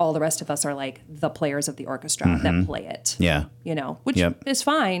writing it, all the rest of us are the players of the orchestra that play it. Yeah. Which Yep. is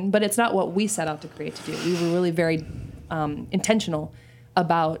fine, but it's not what we set out to create to do. We were really very intentional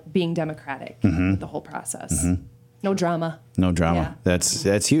about being democratic with the whole process. No drama. No drama. Yeah.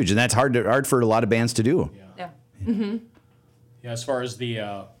 That's huge. And that's hard for a lot of bands to do. Yeah. Yeah, as far as the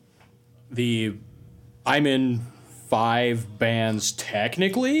I'm in 5 bands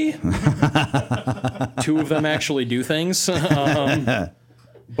technically. 2 of them actually do things. But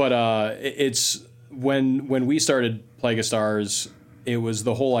it's when we started Plague of Stars, it was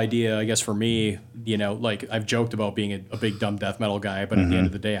the whole idea, I guess, for me, you know, like I've joked about being a big dumb death metal guy, but at the end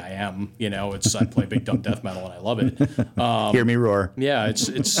of the day, I am. You know, I play big dumb death metal and I love it. Hear me roar. Yeah,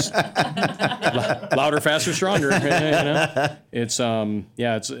 it's louder, faster, stronger. You know,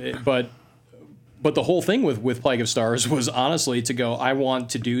 but the whole thing with Plague of Stars was honestly to go, I want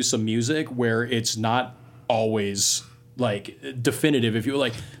to do some music where it's not always like definitive. If you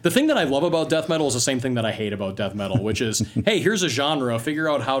like, the thing that I love about death metal is the same thing that I hate about death metal, which is, hey, here's a genre, figure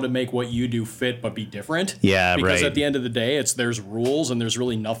out how to make what you do fit but be different. Yeah, because right. at the end of the day, there's rules and there's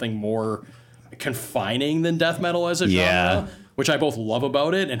really nothing more confining than death metal as a genre. Which I both love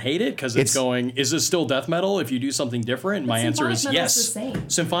about it and hate it because it's going, is this still death metal if you do something different? My answer is yes. The same.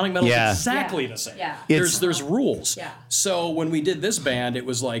 Symphonic metal is exactly the same. Yeah. There's rules. Yeah. So when we did this band, it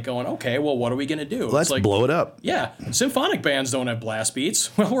was like going, okay, well, what are we going to do? Let's like, blow it up. Yeah. Symphonic bands don't have blast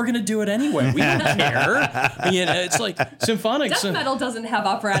beats. Well, we're going to do it anyway. We don't care. You know, it's like symphonic. Death metal doesn't have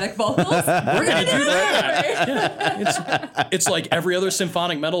operatic vocals. We're going to do that. Yeah. It's like every other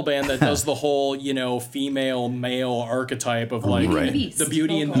symphonic metal band that does the whole, you know, female male archetype of like Right. the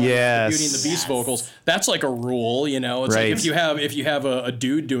Beauty and the Beast vocals. That's like a rule, you know. It's like if you have a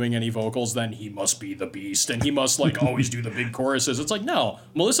dude doing any vocals, then he must be the Beast and he must like always do the big choruses. It's like, no,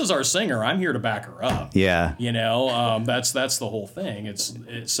 Melissa's our singer. I'm here to back her up. Yeah, you know, that's the whole thing.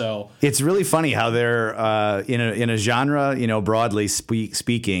 It's really funny how they're in a genre, you know, broadly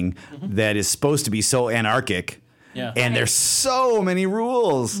speaking, that is supposed to be so anarchic. Yeah. And there's so many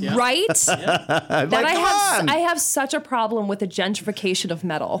rules. Yeah. Right? Yeah. That I have such a problem with the gentrification of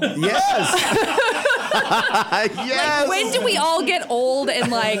metal. Yes. Yes. Like, when do we all get old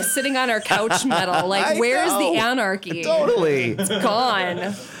and like sitting on our couch metal? Like, where's the anarchy? Totally. It's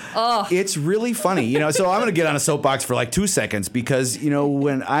gone. Oh. It's really funny, you know. So I'm going to get on a soapbox for like 2 seconds because, you know,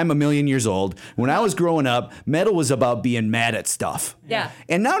 when I'm a million years old, when I was growing up, metal was about being mad at stuff. Yeah.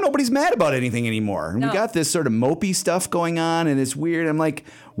 And now nobody's mad about anything anymore. And No. we got this sort of mopey stuff going on, and it's weird. I'm like,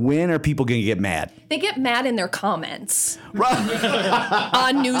 when are people going to get mad? They get mad in their comments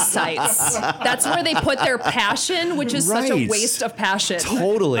on news sites. That's where they put their passion, which is such a waste of passion.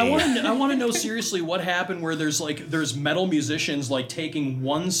 Totally. I want to know seriously what happened where there's metal musicians like taking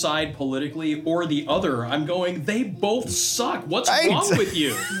one side politically or the other. I'm going, they both suck. What's wrong with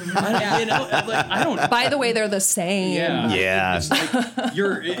you? I don't. By the way, they're the same. Yeah. It's like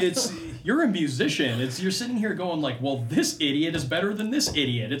you're a musician. You're sitting here going like, well, this idiot is better than this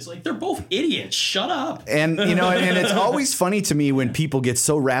idiot. It's like they're both idiots. Shut up. And you know, and it's always funny to me when people get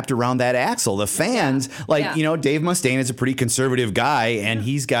so wrapped around that axle. The fans, you know, Dave Mustaine is a pretty conservative guy, and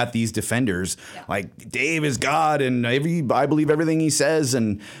he's got these defenders like Dave is God, and I believe everything he says,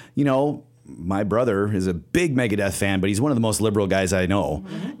 and you know. My brother is a big Megadeth fan, but he's one of the most liberal guys I know.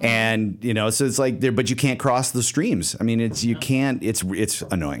 And, you know, so it's like, but you can't cross the streams. I mean, you can't, it's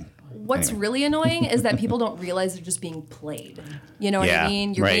annoying. What's really annoying is that people don't realize they're just being played. You know what I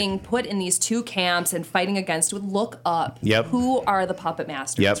mean? You're being put in these two camps and fighting against it. Look up. Who are the puppet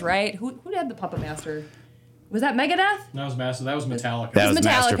masters, right? Who had the puppet master? Was that Megadeth? That was Master. That was Metallica. That was Metallica.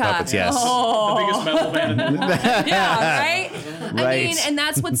 Master Puppets, yes. Oh. The biggest metal band in the world. Yeah, right? I mean, and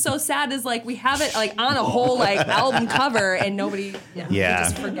that's what's so sad is like we have it like on a whole like album cover and nobody, we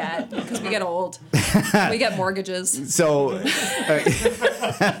just forget because we get old. We get mortgages. So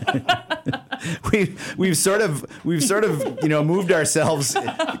we've sort of you know moved ourselves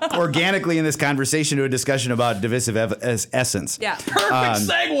organically in this conversation to a discussion about divisive essence. Yeah. Perfect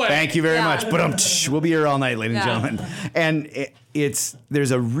segue. Thank you very much. But we'll be here all night, ladies and gentlemen. And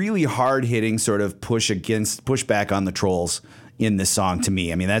there's a really hard hitting sort of pushback on the trolls in this song to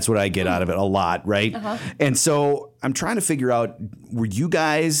me. I mean, that's what I get out of it a lot, right? And so I'm trying to figure out, were you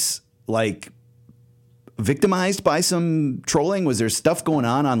guys like victimized by some trolling? Was there stuff going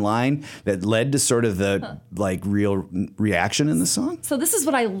on online that led to sort of the like real reaction in the song? So this is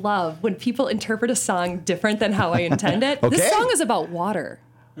what I love when people interpret a song different than how I intend it. Okay. This song is about water.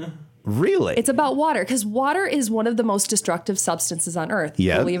 Really? It's about water because water is one of the most destructive substances on earth,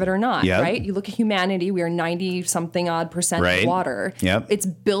 believe it or not, right? You look at humanity, we are 90-something odd percent of water. It's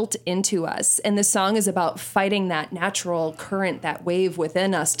built into us. And this song is about fighting that natural current, that wave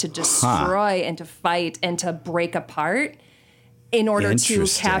within us to destroy and to fight and to break apart in order to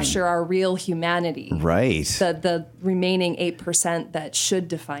capture our real humanity. Right. The remaining 8% that should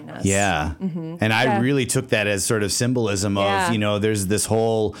define us. Yeah. And I really took that as sort of symbolism of, you know, there's this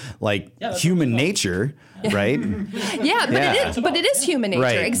whole like human nature, right? But it is human nature.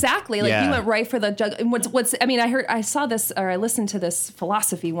 Right. Exactly. Like you went right for the jug. And what's I mean, I saw this or I listened to this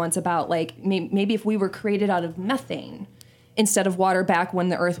philosophy once about like maybe if we were created out of methane, instead of water back when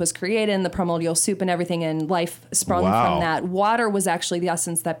the earth was created and the primordial soup and everything and life sprung Wow. from that. Water was actually the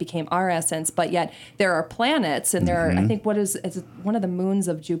essence that became our essence, but yet there are planets and there are, I think, is it one of the moons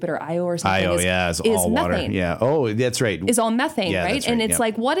of Jupiter, Io or something? Io, is all water. methane. Yeah. Oh, that's right. Is all methane, Yeah, right? that's And right, it's yep.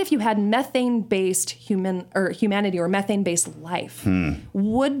 like, what if you had methane-based humanity or methane-based life?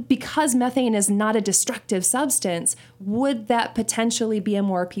 Would, because methane is not a destructive substance, would that potentially be a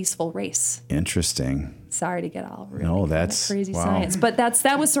more peaceful race? Interesting. Sorry to get all really No, kind of that's- crazy wow. science, but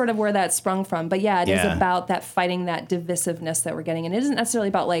that was sort of where that sprung from. But yeah, it is Yeah. about that fighting that divisiveness that we're getting, and it isn't necessarily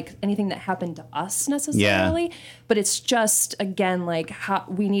about like anything that happened to us necessarily, but it's just again like how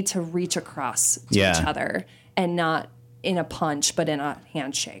we need to reach across to Yeah. each other and not in a punch, but in a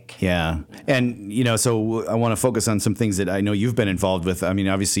handshake. Yeah. And, so I want to focus on some things that I know you've been involved with. I mean,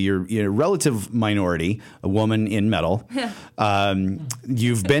 obviously, you're a relative minority, a woman in metal.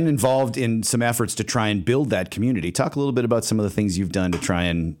 You've been involved in some efforts to try and build that community. Talk a little bit about some of the things you've done to try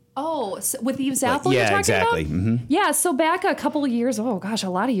and. Oh, so with Eve's Apple, yeah, you're talking exactly. about? Mhm. Yeah, so back a couple of years, a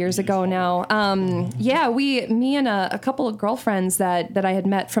lot of years ago now. Me and a couple of girlfriends that I had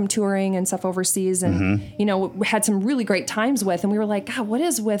met from touring and stuff overseas, and we had some really great times with, and we were like, God, what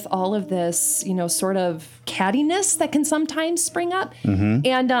is with all of this, sort of cattiness that can sometimes spring up,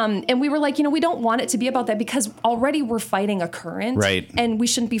 and we were like, we don't want it to be about that because already we're fighting a current, Right. And we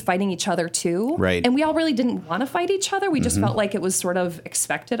shouldn't be fighting each other too, Right. And we all really didn't want to fight each other. We just felt like it was sort of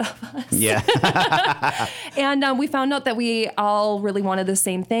expected of us. Yeah. And we found out that we all really wanted the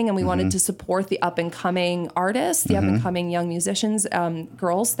same thing, and we wanted to support the up and coming artists, the up and coming young musicians,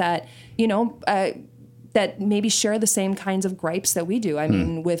 girls that that maybe share the same kinds of gripes that we do. I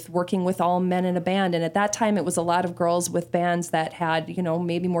mean, with working with all men in a band, and at that time it was a lot of girls with bands that had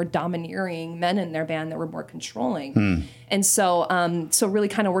maybe more domineering men in their band that were more controlling, and so really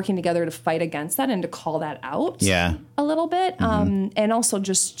kind of working together to fight against that and to call that out. Yeah. A little bit, and also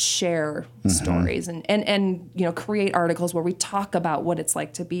just share stories and create articles where we talk about what it's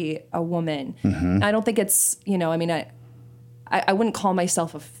like to be a woman. I don't think it's I wouldn't call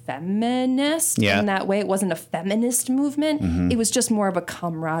myself a feminist in that way. It wasn't a feminist movement. It was just more of a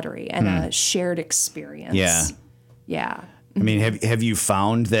camaraderie and a shared experience. Yeah. Yeah. I mean, have you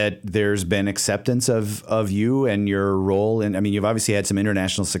found that there's been acceptance of you and your role? And I mean, you've obviously had some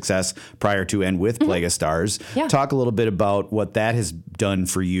international success prior to and with Plague of Stars. Yeah. Talk a little bit about what that has done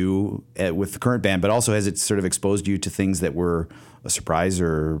for you with the current band, but also has it sort of exposed you to things that were a surprise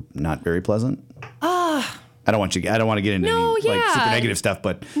or not very pleasant? I don't want to get into any super negative stuff,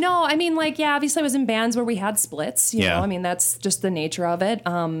 but No, I mean, obviously I was in bands where we had splits, you know, I mean, that's just the nature of it.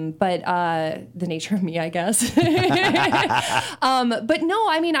 But the nature of me, I guess. But no,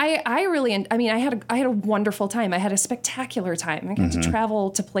 I mean, I had a wonderful time. I had a spectacular time. I got to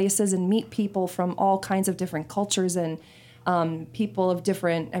travel to places and meet people from all kinds of different cultures and people of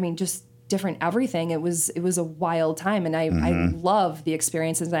different, just different everything. It was a wild time, and I love the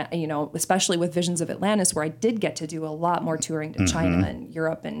experiences that, especially with Visions of Atlantis, where I did get to do a lot more touring to China and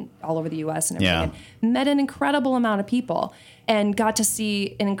Europe and all over the US and everything. And met an incredible amount of people and got to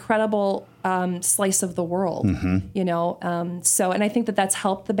see an incredible slice of the world, so, and I think that that's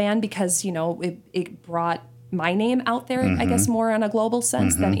helped the band because, it brought my name out there, I guess, more on a global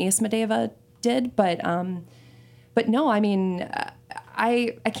sense than Asmodeva did. But no, I mean,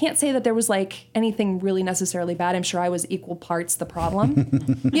 I can't say that there was anything really necessarily bad. I'm sure I was equal parts the problem,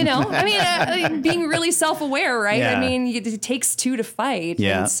 being really self-aware, right? Yeah. I mean, it takes two to fight.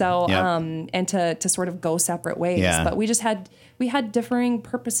 Yeah. And so, Yep. and to sort of go separate ways, Yeah. but we had differing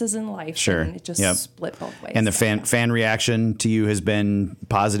purposes in life. Sure. And it just Yep. split both ways. and the fan reaction to you has been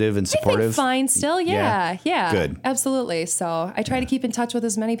positive and I think supportive. fine still. Yeah. Good. Absolutely. So I try to keep in touch with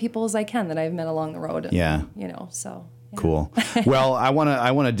as many people as I can that I've met along the road. Yeah. So. Yeah. Cool. Well, I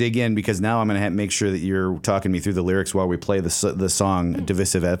want to dig in because now I'm going to make sure that you're talking me through the lyrics while we play the song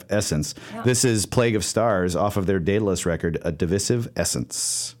Divisive Essence. Yeah. This is Plague of Stars off of their Daedalus record, A Divisive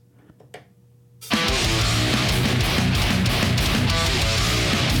Essence.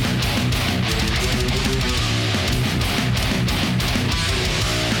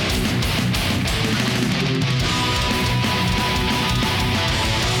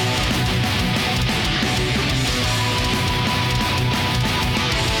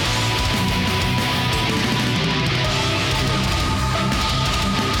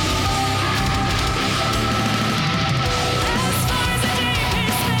 As far as the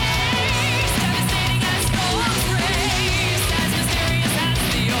day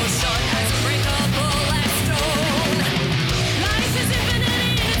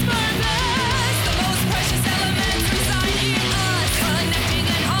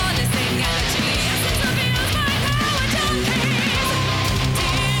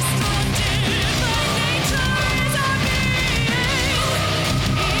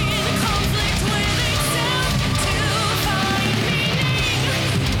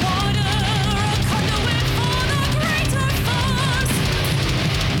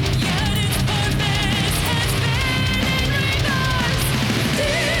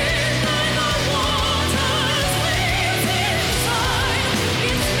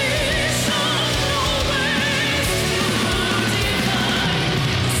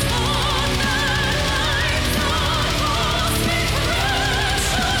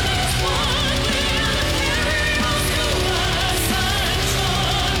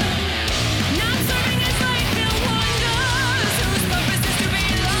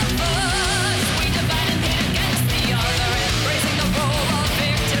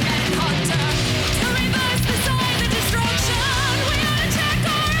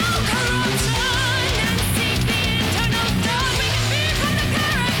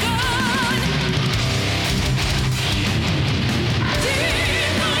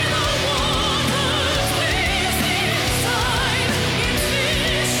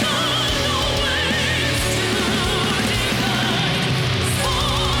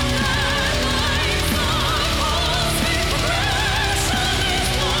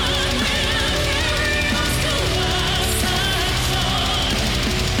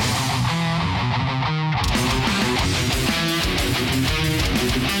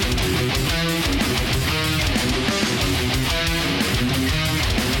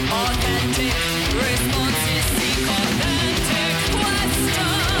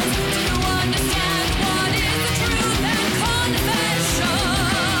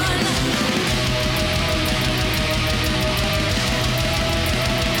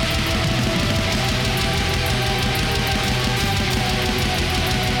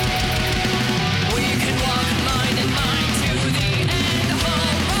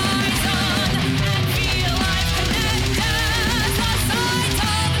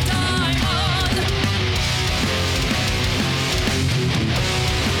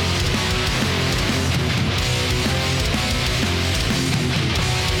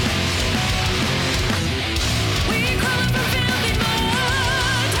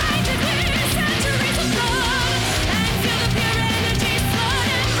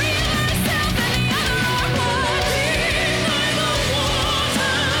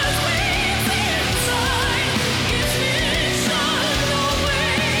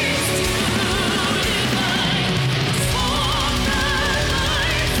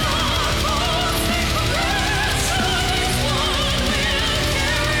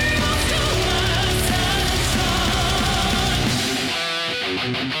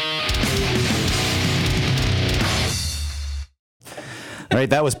All right,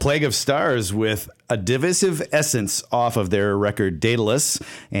 that was Plague of Stars with A Divisive Essence off of their record Daedalus.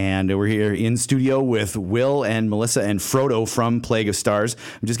 And we're here in studio with Will and Melissa and Frodo from Plague of Stars.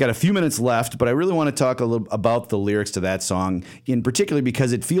 We've just got a few minutes left, but I really want to talk a little about the lyrics to that song, in particular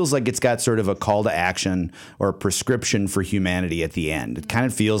because it feels like it's got sort of a call to action or a prescription for humanity at the end. It kind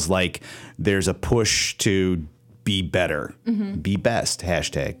of feels like there's a push to be better, be best,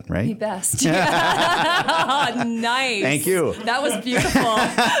 hashtag, right? Be best. Oh, nice. Thank you. That was beautiful.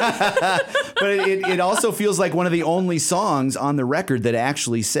 But it also feels like one of the only songs on the record that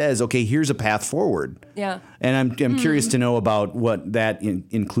actually says, okay, here's a path forward. Yeah. And I'm curious to know about what that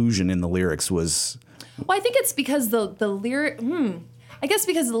inclusion in the lyrics was. Well, I think it's because the lyric. I guess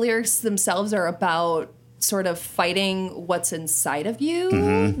because the lyrics themselves are about sort of fighting what's inside of you,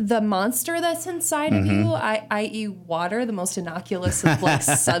 the monster that's inside of you, i.e. water, the most innocuous of like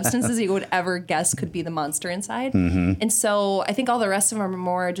substances you would ever guess could be the monster inside. And so I think all the rest of them are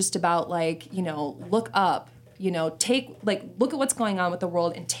more just about like, you know, look up, you know, look at what's going on with the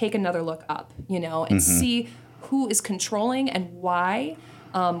world and take another look up, you know, and see who is controlling and why,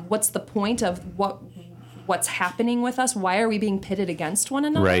 what's the point of what's happening with us? Why are we being pitted against one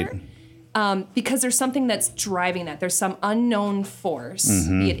another? Right. Because there's something that's driving that. There's some unknown force,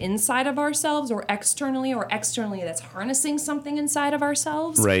 be it inside of ourselves or externally that's harnessing something inside of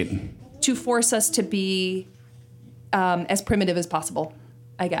ourselves Right. to force us to be as primitive as possible,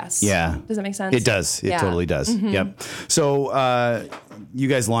 I guess. Yeah. Does that make sense? It does. It totally does. Yep. So you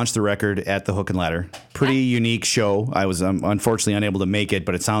guys launched the record at the Hook and Ladder. Pretty unique show. I was unfortunately unable to make it,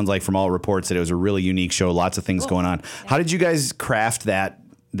 but it sounds like from all reports that it was a really unique show. Lots of things going on. Yeah. How did you guys craft that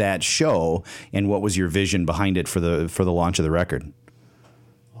show, and what was your vision behind it for the launch of the record?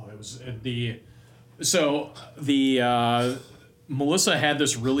 Oh, it was Melissa had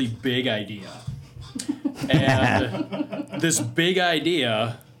this really big idea, and this big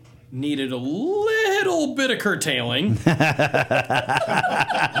idea needed a little bit of curtailing,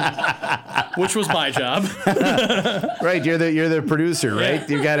 which was my job. Right, you're the producer, right?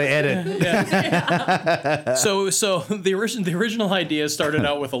 Yeah. You got to edit. Yeah. So the original idea started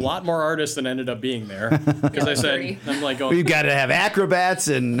out with a lot more artists than ended up being there, because I said, I'm like, we've got to have acrobats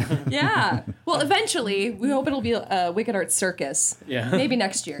and yeah. Well, eventually we hope it'll be a Wicked Art Circus. Yeah. Maybe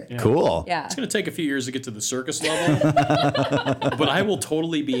next year. Yeah. Cool. Yeah. It's going to take a few years to get to the circus level, but I will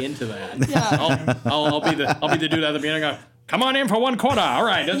totally be into that. Yeah. I'll be the dude at the beginning going, come on in for 1 quarter. All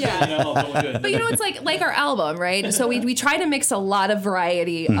right. Yeah. Good. But you know, it's like our album, right? So we try to mix a lot of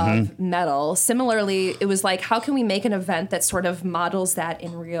variety of metal. Similarly, it was like, how can we make an event that sort of models that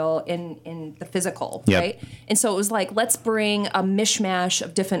in the physical, right? And so it was like, let's bring a mishmash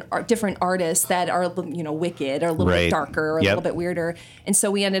of different artists that are, you know, wicked or a little bit darker or a little bit weirder. And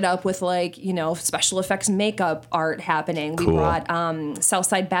so we ended up with like, you know, special effects makeup art happening. Cool. We brought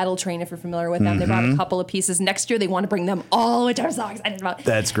Southside Battle Train, if you're familiar with them. They brought a couple of pieces. Next year they want to bring them all, which I'm so excited about.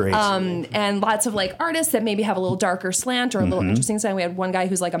 That's great. And lots of like artists that maybe have a little darker slant or a little interesting slant. We had one guy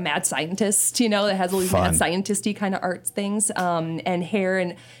who's like a mad scientist, you know, that has a little mad scientist-y kind of art things, and hair,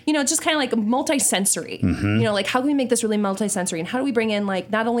 and you know, just kind of like multi-sensory. You know, like how can we make this really multi-sensory, and how do we bring in like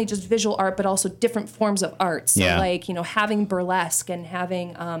not only just visual art but also different forms of art? So like, you know, having burlesque and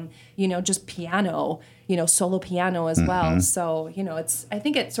having you know, just piano, you know, solo piano as well. So, you know, I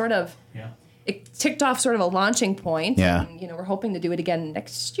think it sort of it ticked off sort of a launching point. Yeah. And, you know, we're hoping to do it again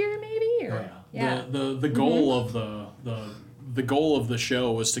next year, maybe. Or, The goal of the goal of the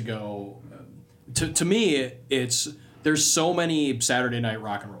show was to go. To me, there's so many Saturday night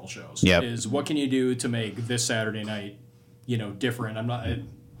rock and roll shows. Yep. Is what can you do to make this Saturday night, you know, different? I'm not.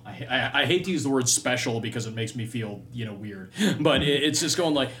 I hate to use the word special because it makes me feel, you know, weird. But it's just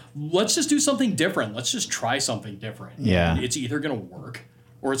going like, let's just do something different. Let's just try something different. Yeah. And it's either going to work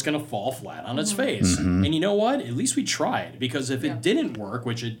or it's going to fall flat on its face. And you know what? At least we tried, because if it didn't work,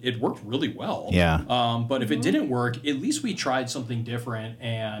 which it worked really well. Yeah. But if it didn't work, at least we tried something different,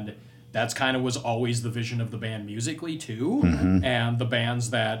 and that's kind of was always the vision of the band musically too. And the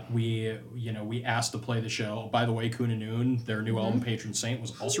bands that we asked to play the show. By the way, Kunanoon, their new album Patron Saint,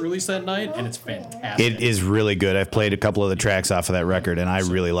 was also released that night, and it's fantastic. It is really good. I've played a couple of the tracks off of that record, and I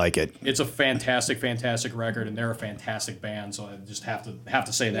really like it. It's a fantastic record, and they're a fantastic band. So I just have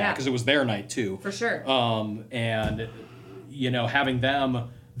to say that because it was their night too, for sure. And you know, having them,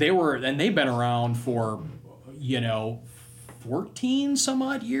 they've been around for, you know, 14 some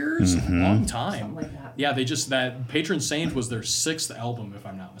odd years, long time. Something like that. Yeah, that Patron Saint was their 6th album, if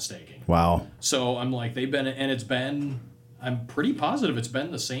I'm not mistaken. Wow. So I'm like, I'm pretty positive it's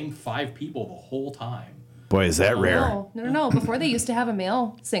been the same 5 people the whole time. Boy, is that rare. No. Before they used to have a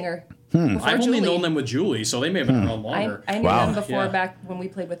male singer. I've only known them with Julie, so they may have been around longer. I knew Wow. them before, Yeah. back when we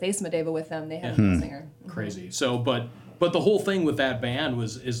played with Ace Medeva with them. They had a male singer. Crazy. So, but the whole thing with that band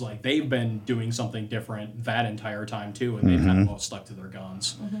is like they've been doing something different that entire time too, and they've kind of all stuck to their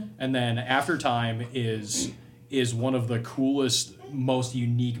guns. And then After Time is one of the coolest, most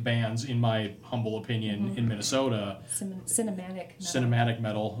unique bands, in my humble opinion, in Minnesota. Cinematic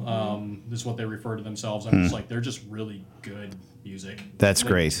metal. This is what they refer to themselves. I'm just like, they're just really good music. That's They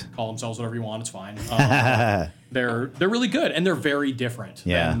great. Call themselves whatever you want. It's fine. They're really good, and they're very different.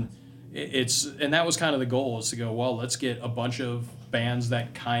 Yeah. And that was kind of the goal, is to go, well, let's get a bunch of bands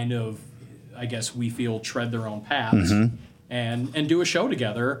that kind of, I guess we feel, tread their own paths and do a show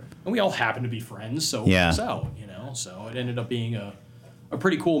together. And we all happen to be friends, so Yeah. it works out, you know. So it ended up being a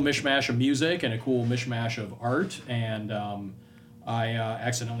pretty cool mishmash of music and a cool mishmash of art. And I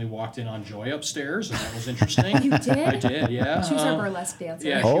accidentally walked in on Joy upstairs, and that was interesting. You did? I did, yeah. She was our burlesque dancer.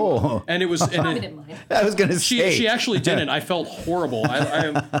 Yeah. Oh. And it was... Probably didn't mind. I was gonna say. She actually didn't. I felt horrible.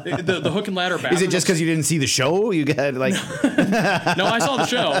 The hook and ladder bathroom. Is it just because you didn't see the show? You got like. No, I saw the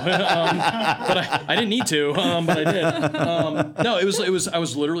show, but I didn't need to, but I did. No, it was. I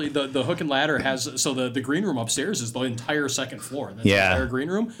was literally the hook and ladder has the green room upstairs is the entire second floor. That's Yeah. the entire green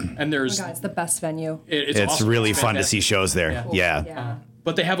room, and there's Oh my God, it's the best venue. it's It's awesome. really It's fun to see fantastic. shows there. Yeah. Yeah.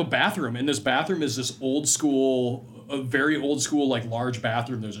 But they have a bathroom, and this bathroom is this old school, a very old school, like large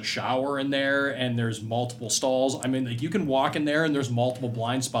bathroom. There's a shower in there, and there's multiple stalls. I mean, like you can walk in there, and there's multiple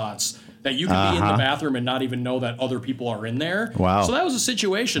blind spots that you can be in the bathroom and not even know that other people are in there. Wow. So that was a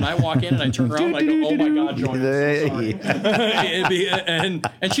situation. I walk in and I turn around and I go, "Oh my God, Joy, I'm so sorry."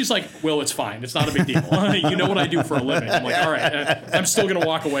 and she's like, "Well, it's fine. It's not a big deal. You know what I do for a living." I'm like, "All right, I'm still gonna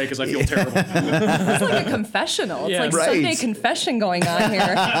walk away because I feel terrible." It's like a confessional. It's Yeah. like Right. Sunday confession going on here.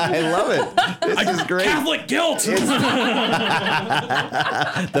 I love it. This is great. Catholic guilt.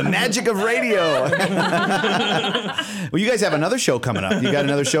 The magic of radio. Well, you guys have another show coming up. You got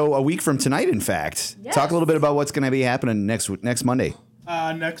another show a week from tonight, in fact. Yes. Talk a little bit about what's going to be happening next Monday.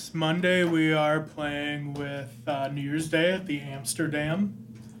 Next Monday, we are playing with New Year's Day at the Amsterdam.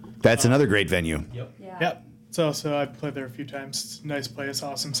 That's another great venue. Yep. It's also, I've played there a few times. Nice place,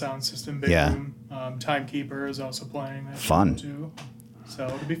 awesome sound system, big Yeah. room. Timekeeper is also playing that Fun. show too. So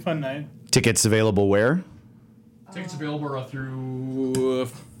it'll be a fun night. Tickets available where? Tickets available through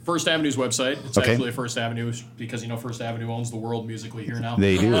First Avenue's website. It's Okay. actually First Avenue because First Avenue owns the world musically here now.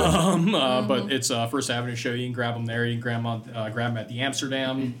 They do. But it's a First Avenue show. You can grab them there. You can grab them at the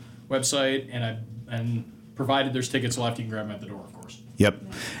Amsterdam website, and provided there's tickets left, you can grab them at the door, of course. Yep.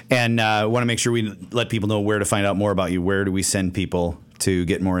 And I want to make sure we let people know where to find out more about you. Where do we send people to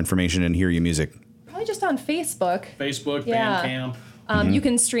get more information and hear your music? Probably just on Facebook. Facebook, Yeah. Bandcamp. You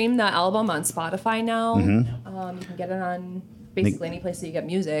can stream the album on Spotify now. You can get it on basically any place that you get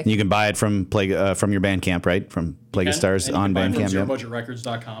music. You can buy it from from your Bandcamp, right? From Plague of Stars And you on can buy it Bandcamp. from Yep.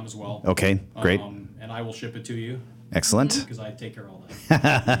 ZeroBudgetRecords.com as well. Okay, great. And I will ship it to you Excellent. because I take care of all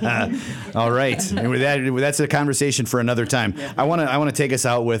that. All right, and with that's a conversation for another time. I want to take us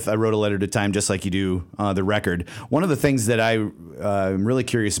out with "I Wrote a Letter to Time," just like you do the record. One of the things that I'm really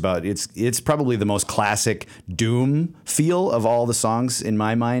curious about, it's probably the most classic doom feel of all the songs in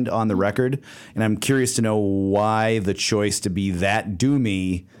my mind on the record, and I'm curious to know why the choice to be that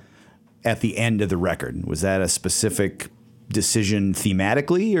doomy at the end of the record. Was that a specific decision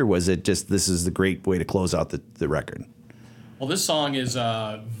thematically, or was it just this is the great way to close out the record? Well, this song is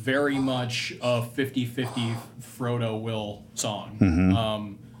very much a 50-50 Frodo-Will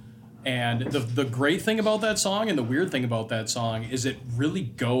song. And the great thing about that song and the weird thing about that song is it really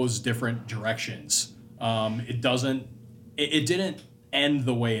goes different directions. It didn't end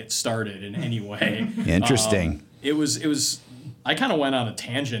the way it started in any way. Interesting. It was I kind of went on a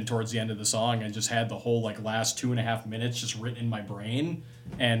tangent towards the end of the song and just had the whole last 2.5 minutes just written in my brain.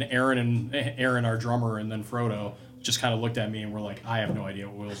 And Aaron, our drummer, and then Frodo just kind of looked at me and were like, I have no idea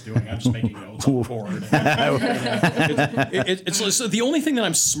what Will's doing. I'm just making notes on the board. It's so the only thing that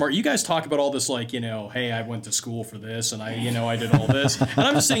I'm smart. You guys talk about all this hey, I went to school for this and I did all this. And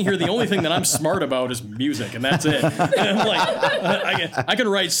I'm just sitting here. The only thing that I'm smart about is music, and that's it. And I'm like, I can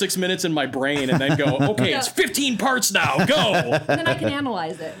write 6 minutes in my brain and then go, okay, it's 15 parts now. Go. And then I can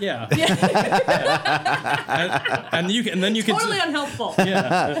analyze it. Yeah. And then you can Totally unhelpful.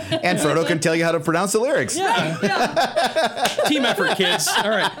 And Frodo can tell you how to pronounce the lyrics. Team effort, kids. All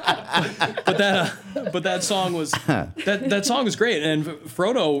right, but that song was that song was great, and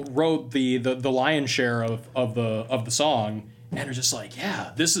Frodo wrote the lion's share of the song, and are just like,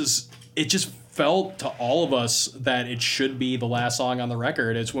 this is. It just felt to all of us that it should be the last song on the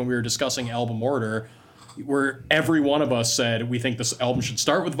record. It's when we were discussing album order. where every one of us said we think this album should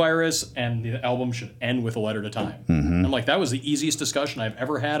start with Virus and the album should end with A Letter to Time. I'm like, that was the easiest discussion I've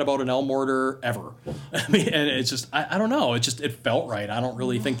ever had about an El Mortar ever. I mean, and it's just, I don't know, it felt right. I don't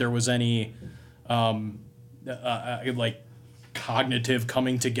really think there was any like cognitive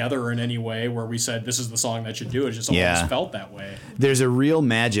coming together in any way where we said this is the song that should do it. It just almost felt that way. There's a real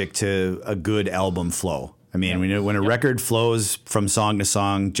magic to a good album flow. I mean, when a record flows from song to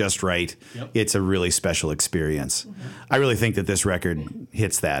song just right, it's a really special experience. I really think that this record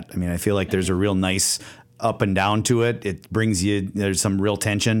hits that. I mean, I feel like there's a real nice up and down to it. It brings you, there's some real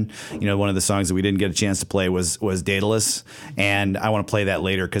tension. You know, one of the songs that we didn't get a chance to play was Daedalus, and I want to play that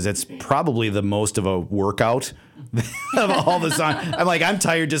later because it's probably the most of a workout of all the songs. I'm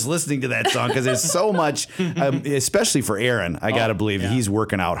tired just listening to that song because there's so much, especially for Aaron. I got to believe he's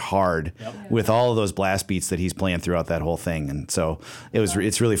working out hard with all of those blast beats that he's playing throughout that whole thing. And so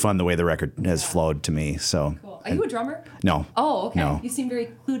it's really fun the way the record has flowed to me. So. Cool. Are you a drummer? No. Oh, okay. No. You seem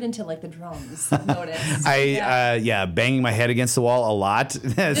very clued into like the drums. I've noticed. Banging my head against the wall a lot.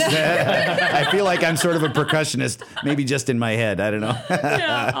 I feel like I'm sort of a percussionist, maybe just in my head. I don't know.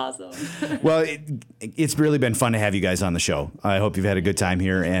 Yeah, awesome. Well, it's really been fun to have you guys on the show. I hope you've had a good time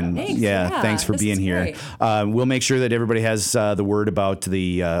here, and thanks for being here. We'll make sure that everybody has the word about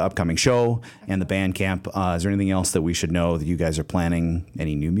the upcoming show and the band camp. Is there anything else that we should know that you guys are planning?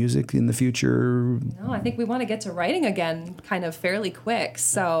 Any new music in the future? No, I think we want to get to writing again kind of fairly quick.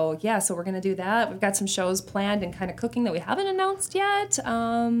 So so we're going to do that. We've got some shows planned and kind of cooking that we haven't announced yet.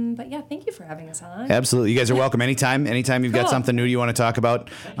 But thank you for having us on. Absolutely. You guys are welcome anytime. Anytime you've got something new you want to talk about,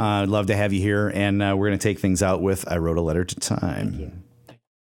 I'd love to have you here. And we're going to take things out with I Wrote a Letter to Time. Thank you.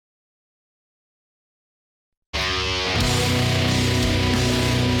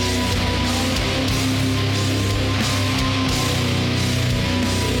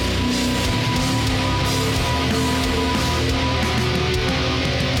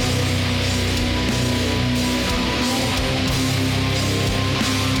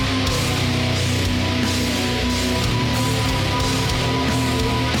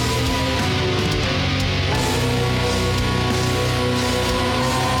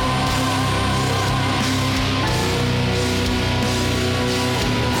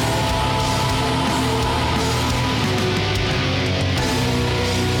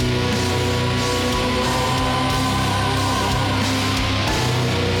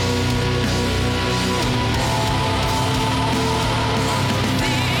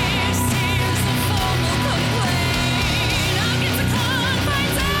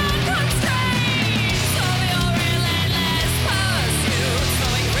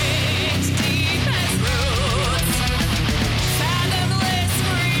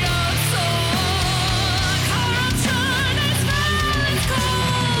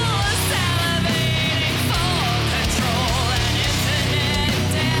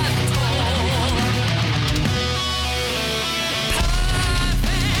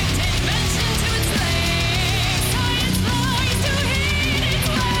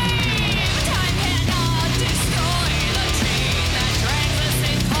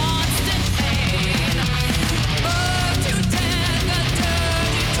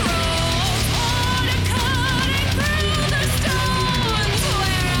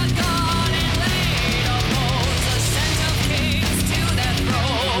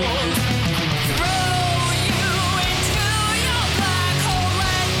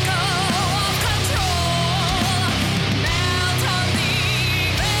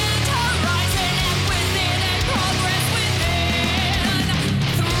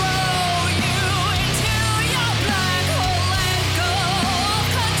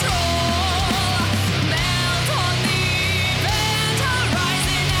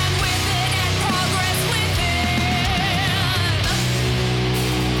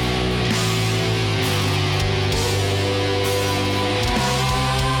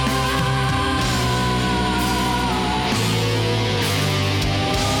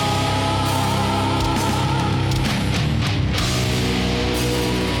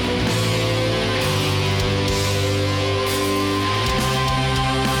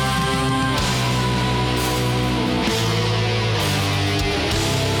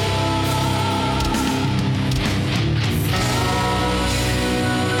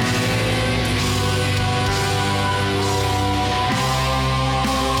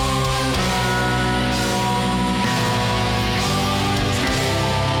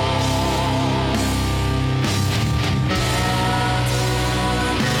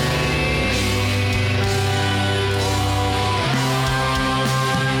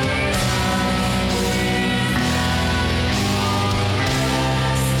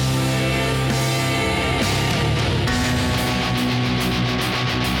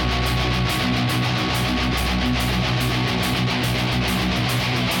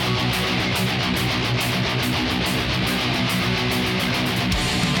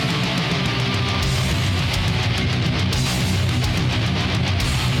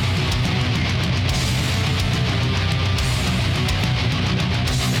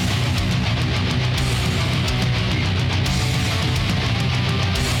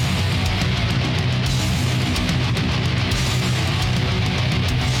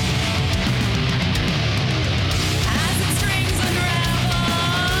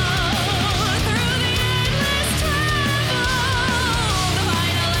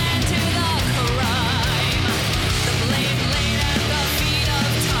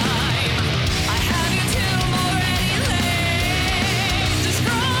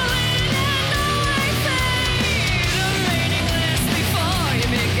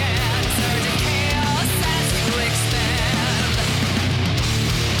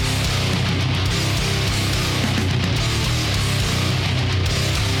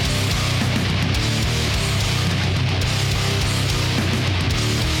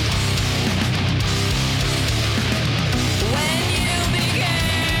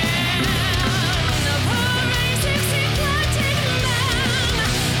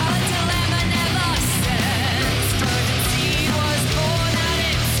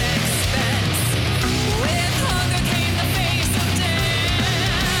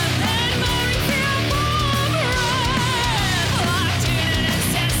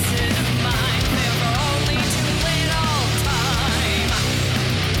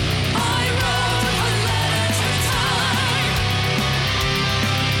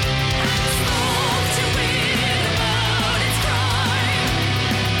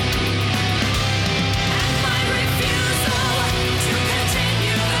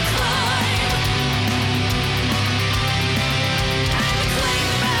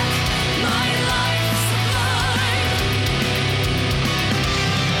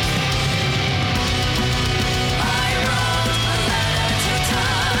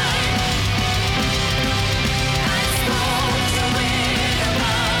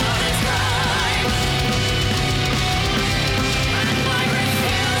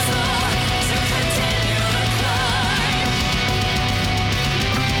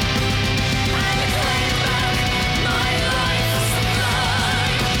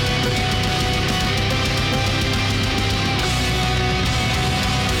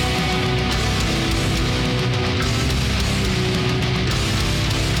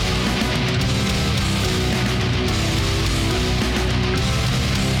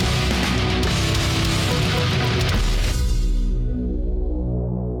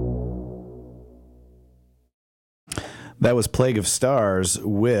 That was Plague of Stars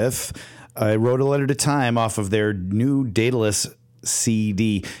with I Wrote a Letter to Time off of their new Daedalus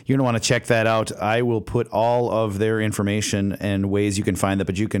CD. You're going to want to check that out. I will put all of their information and ways you can find them,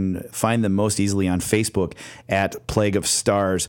 but you can find them most easily on Facebook at Plague of Stars.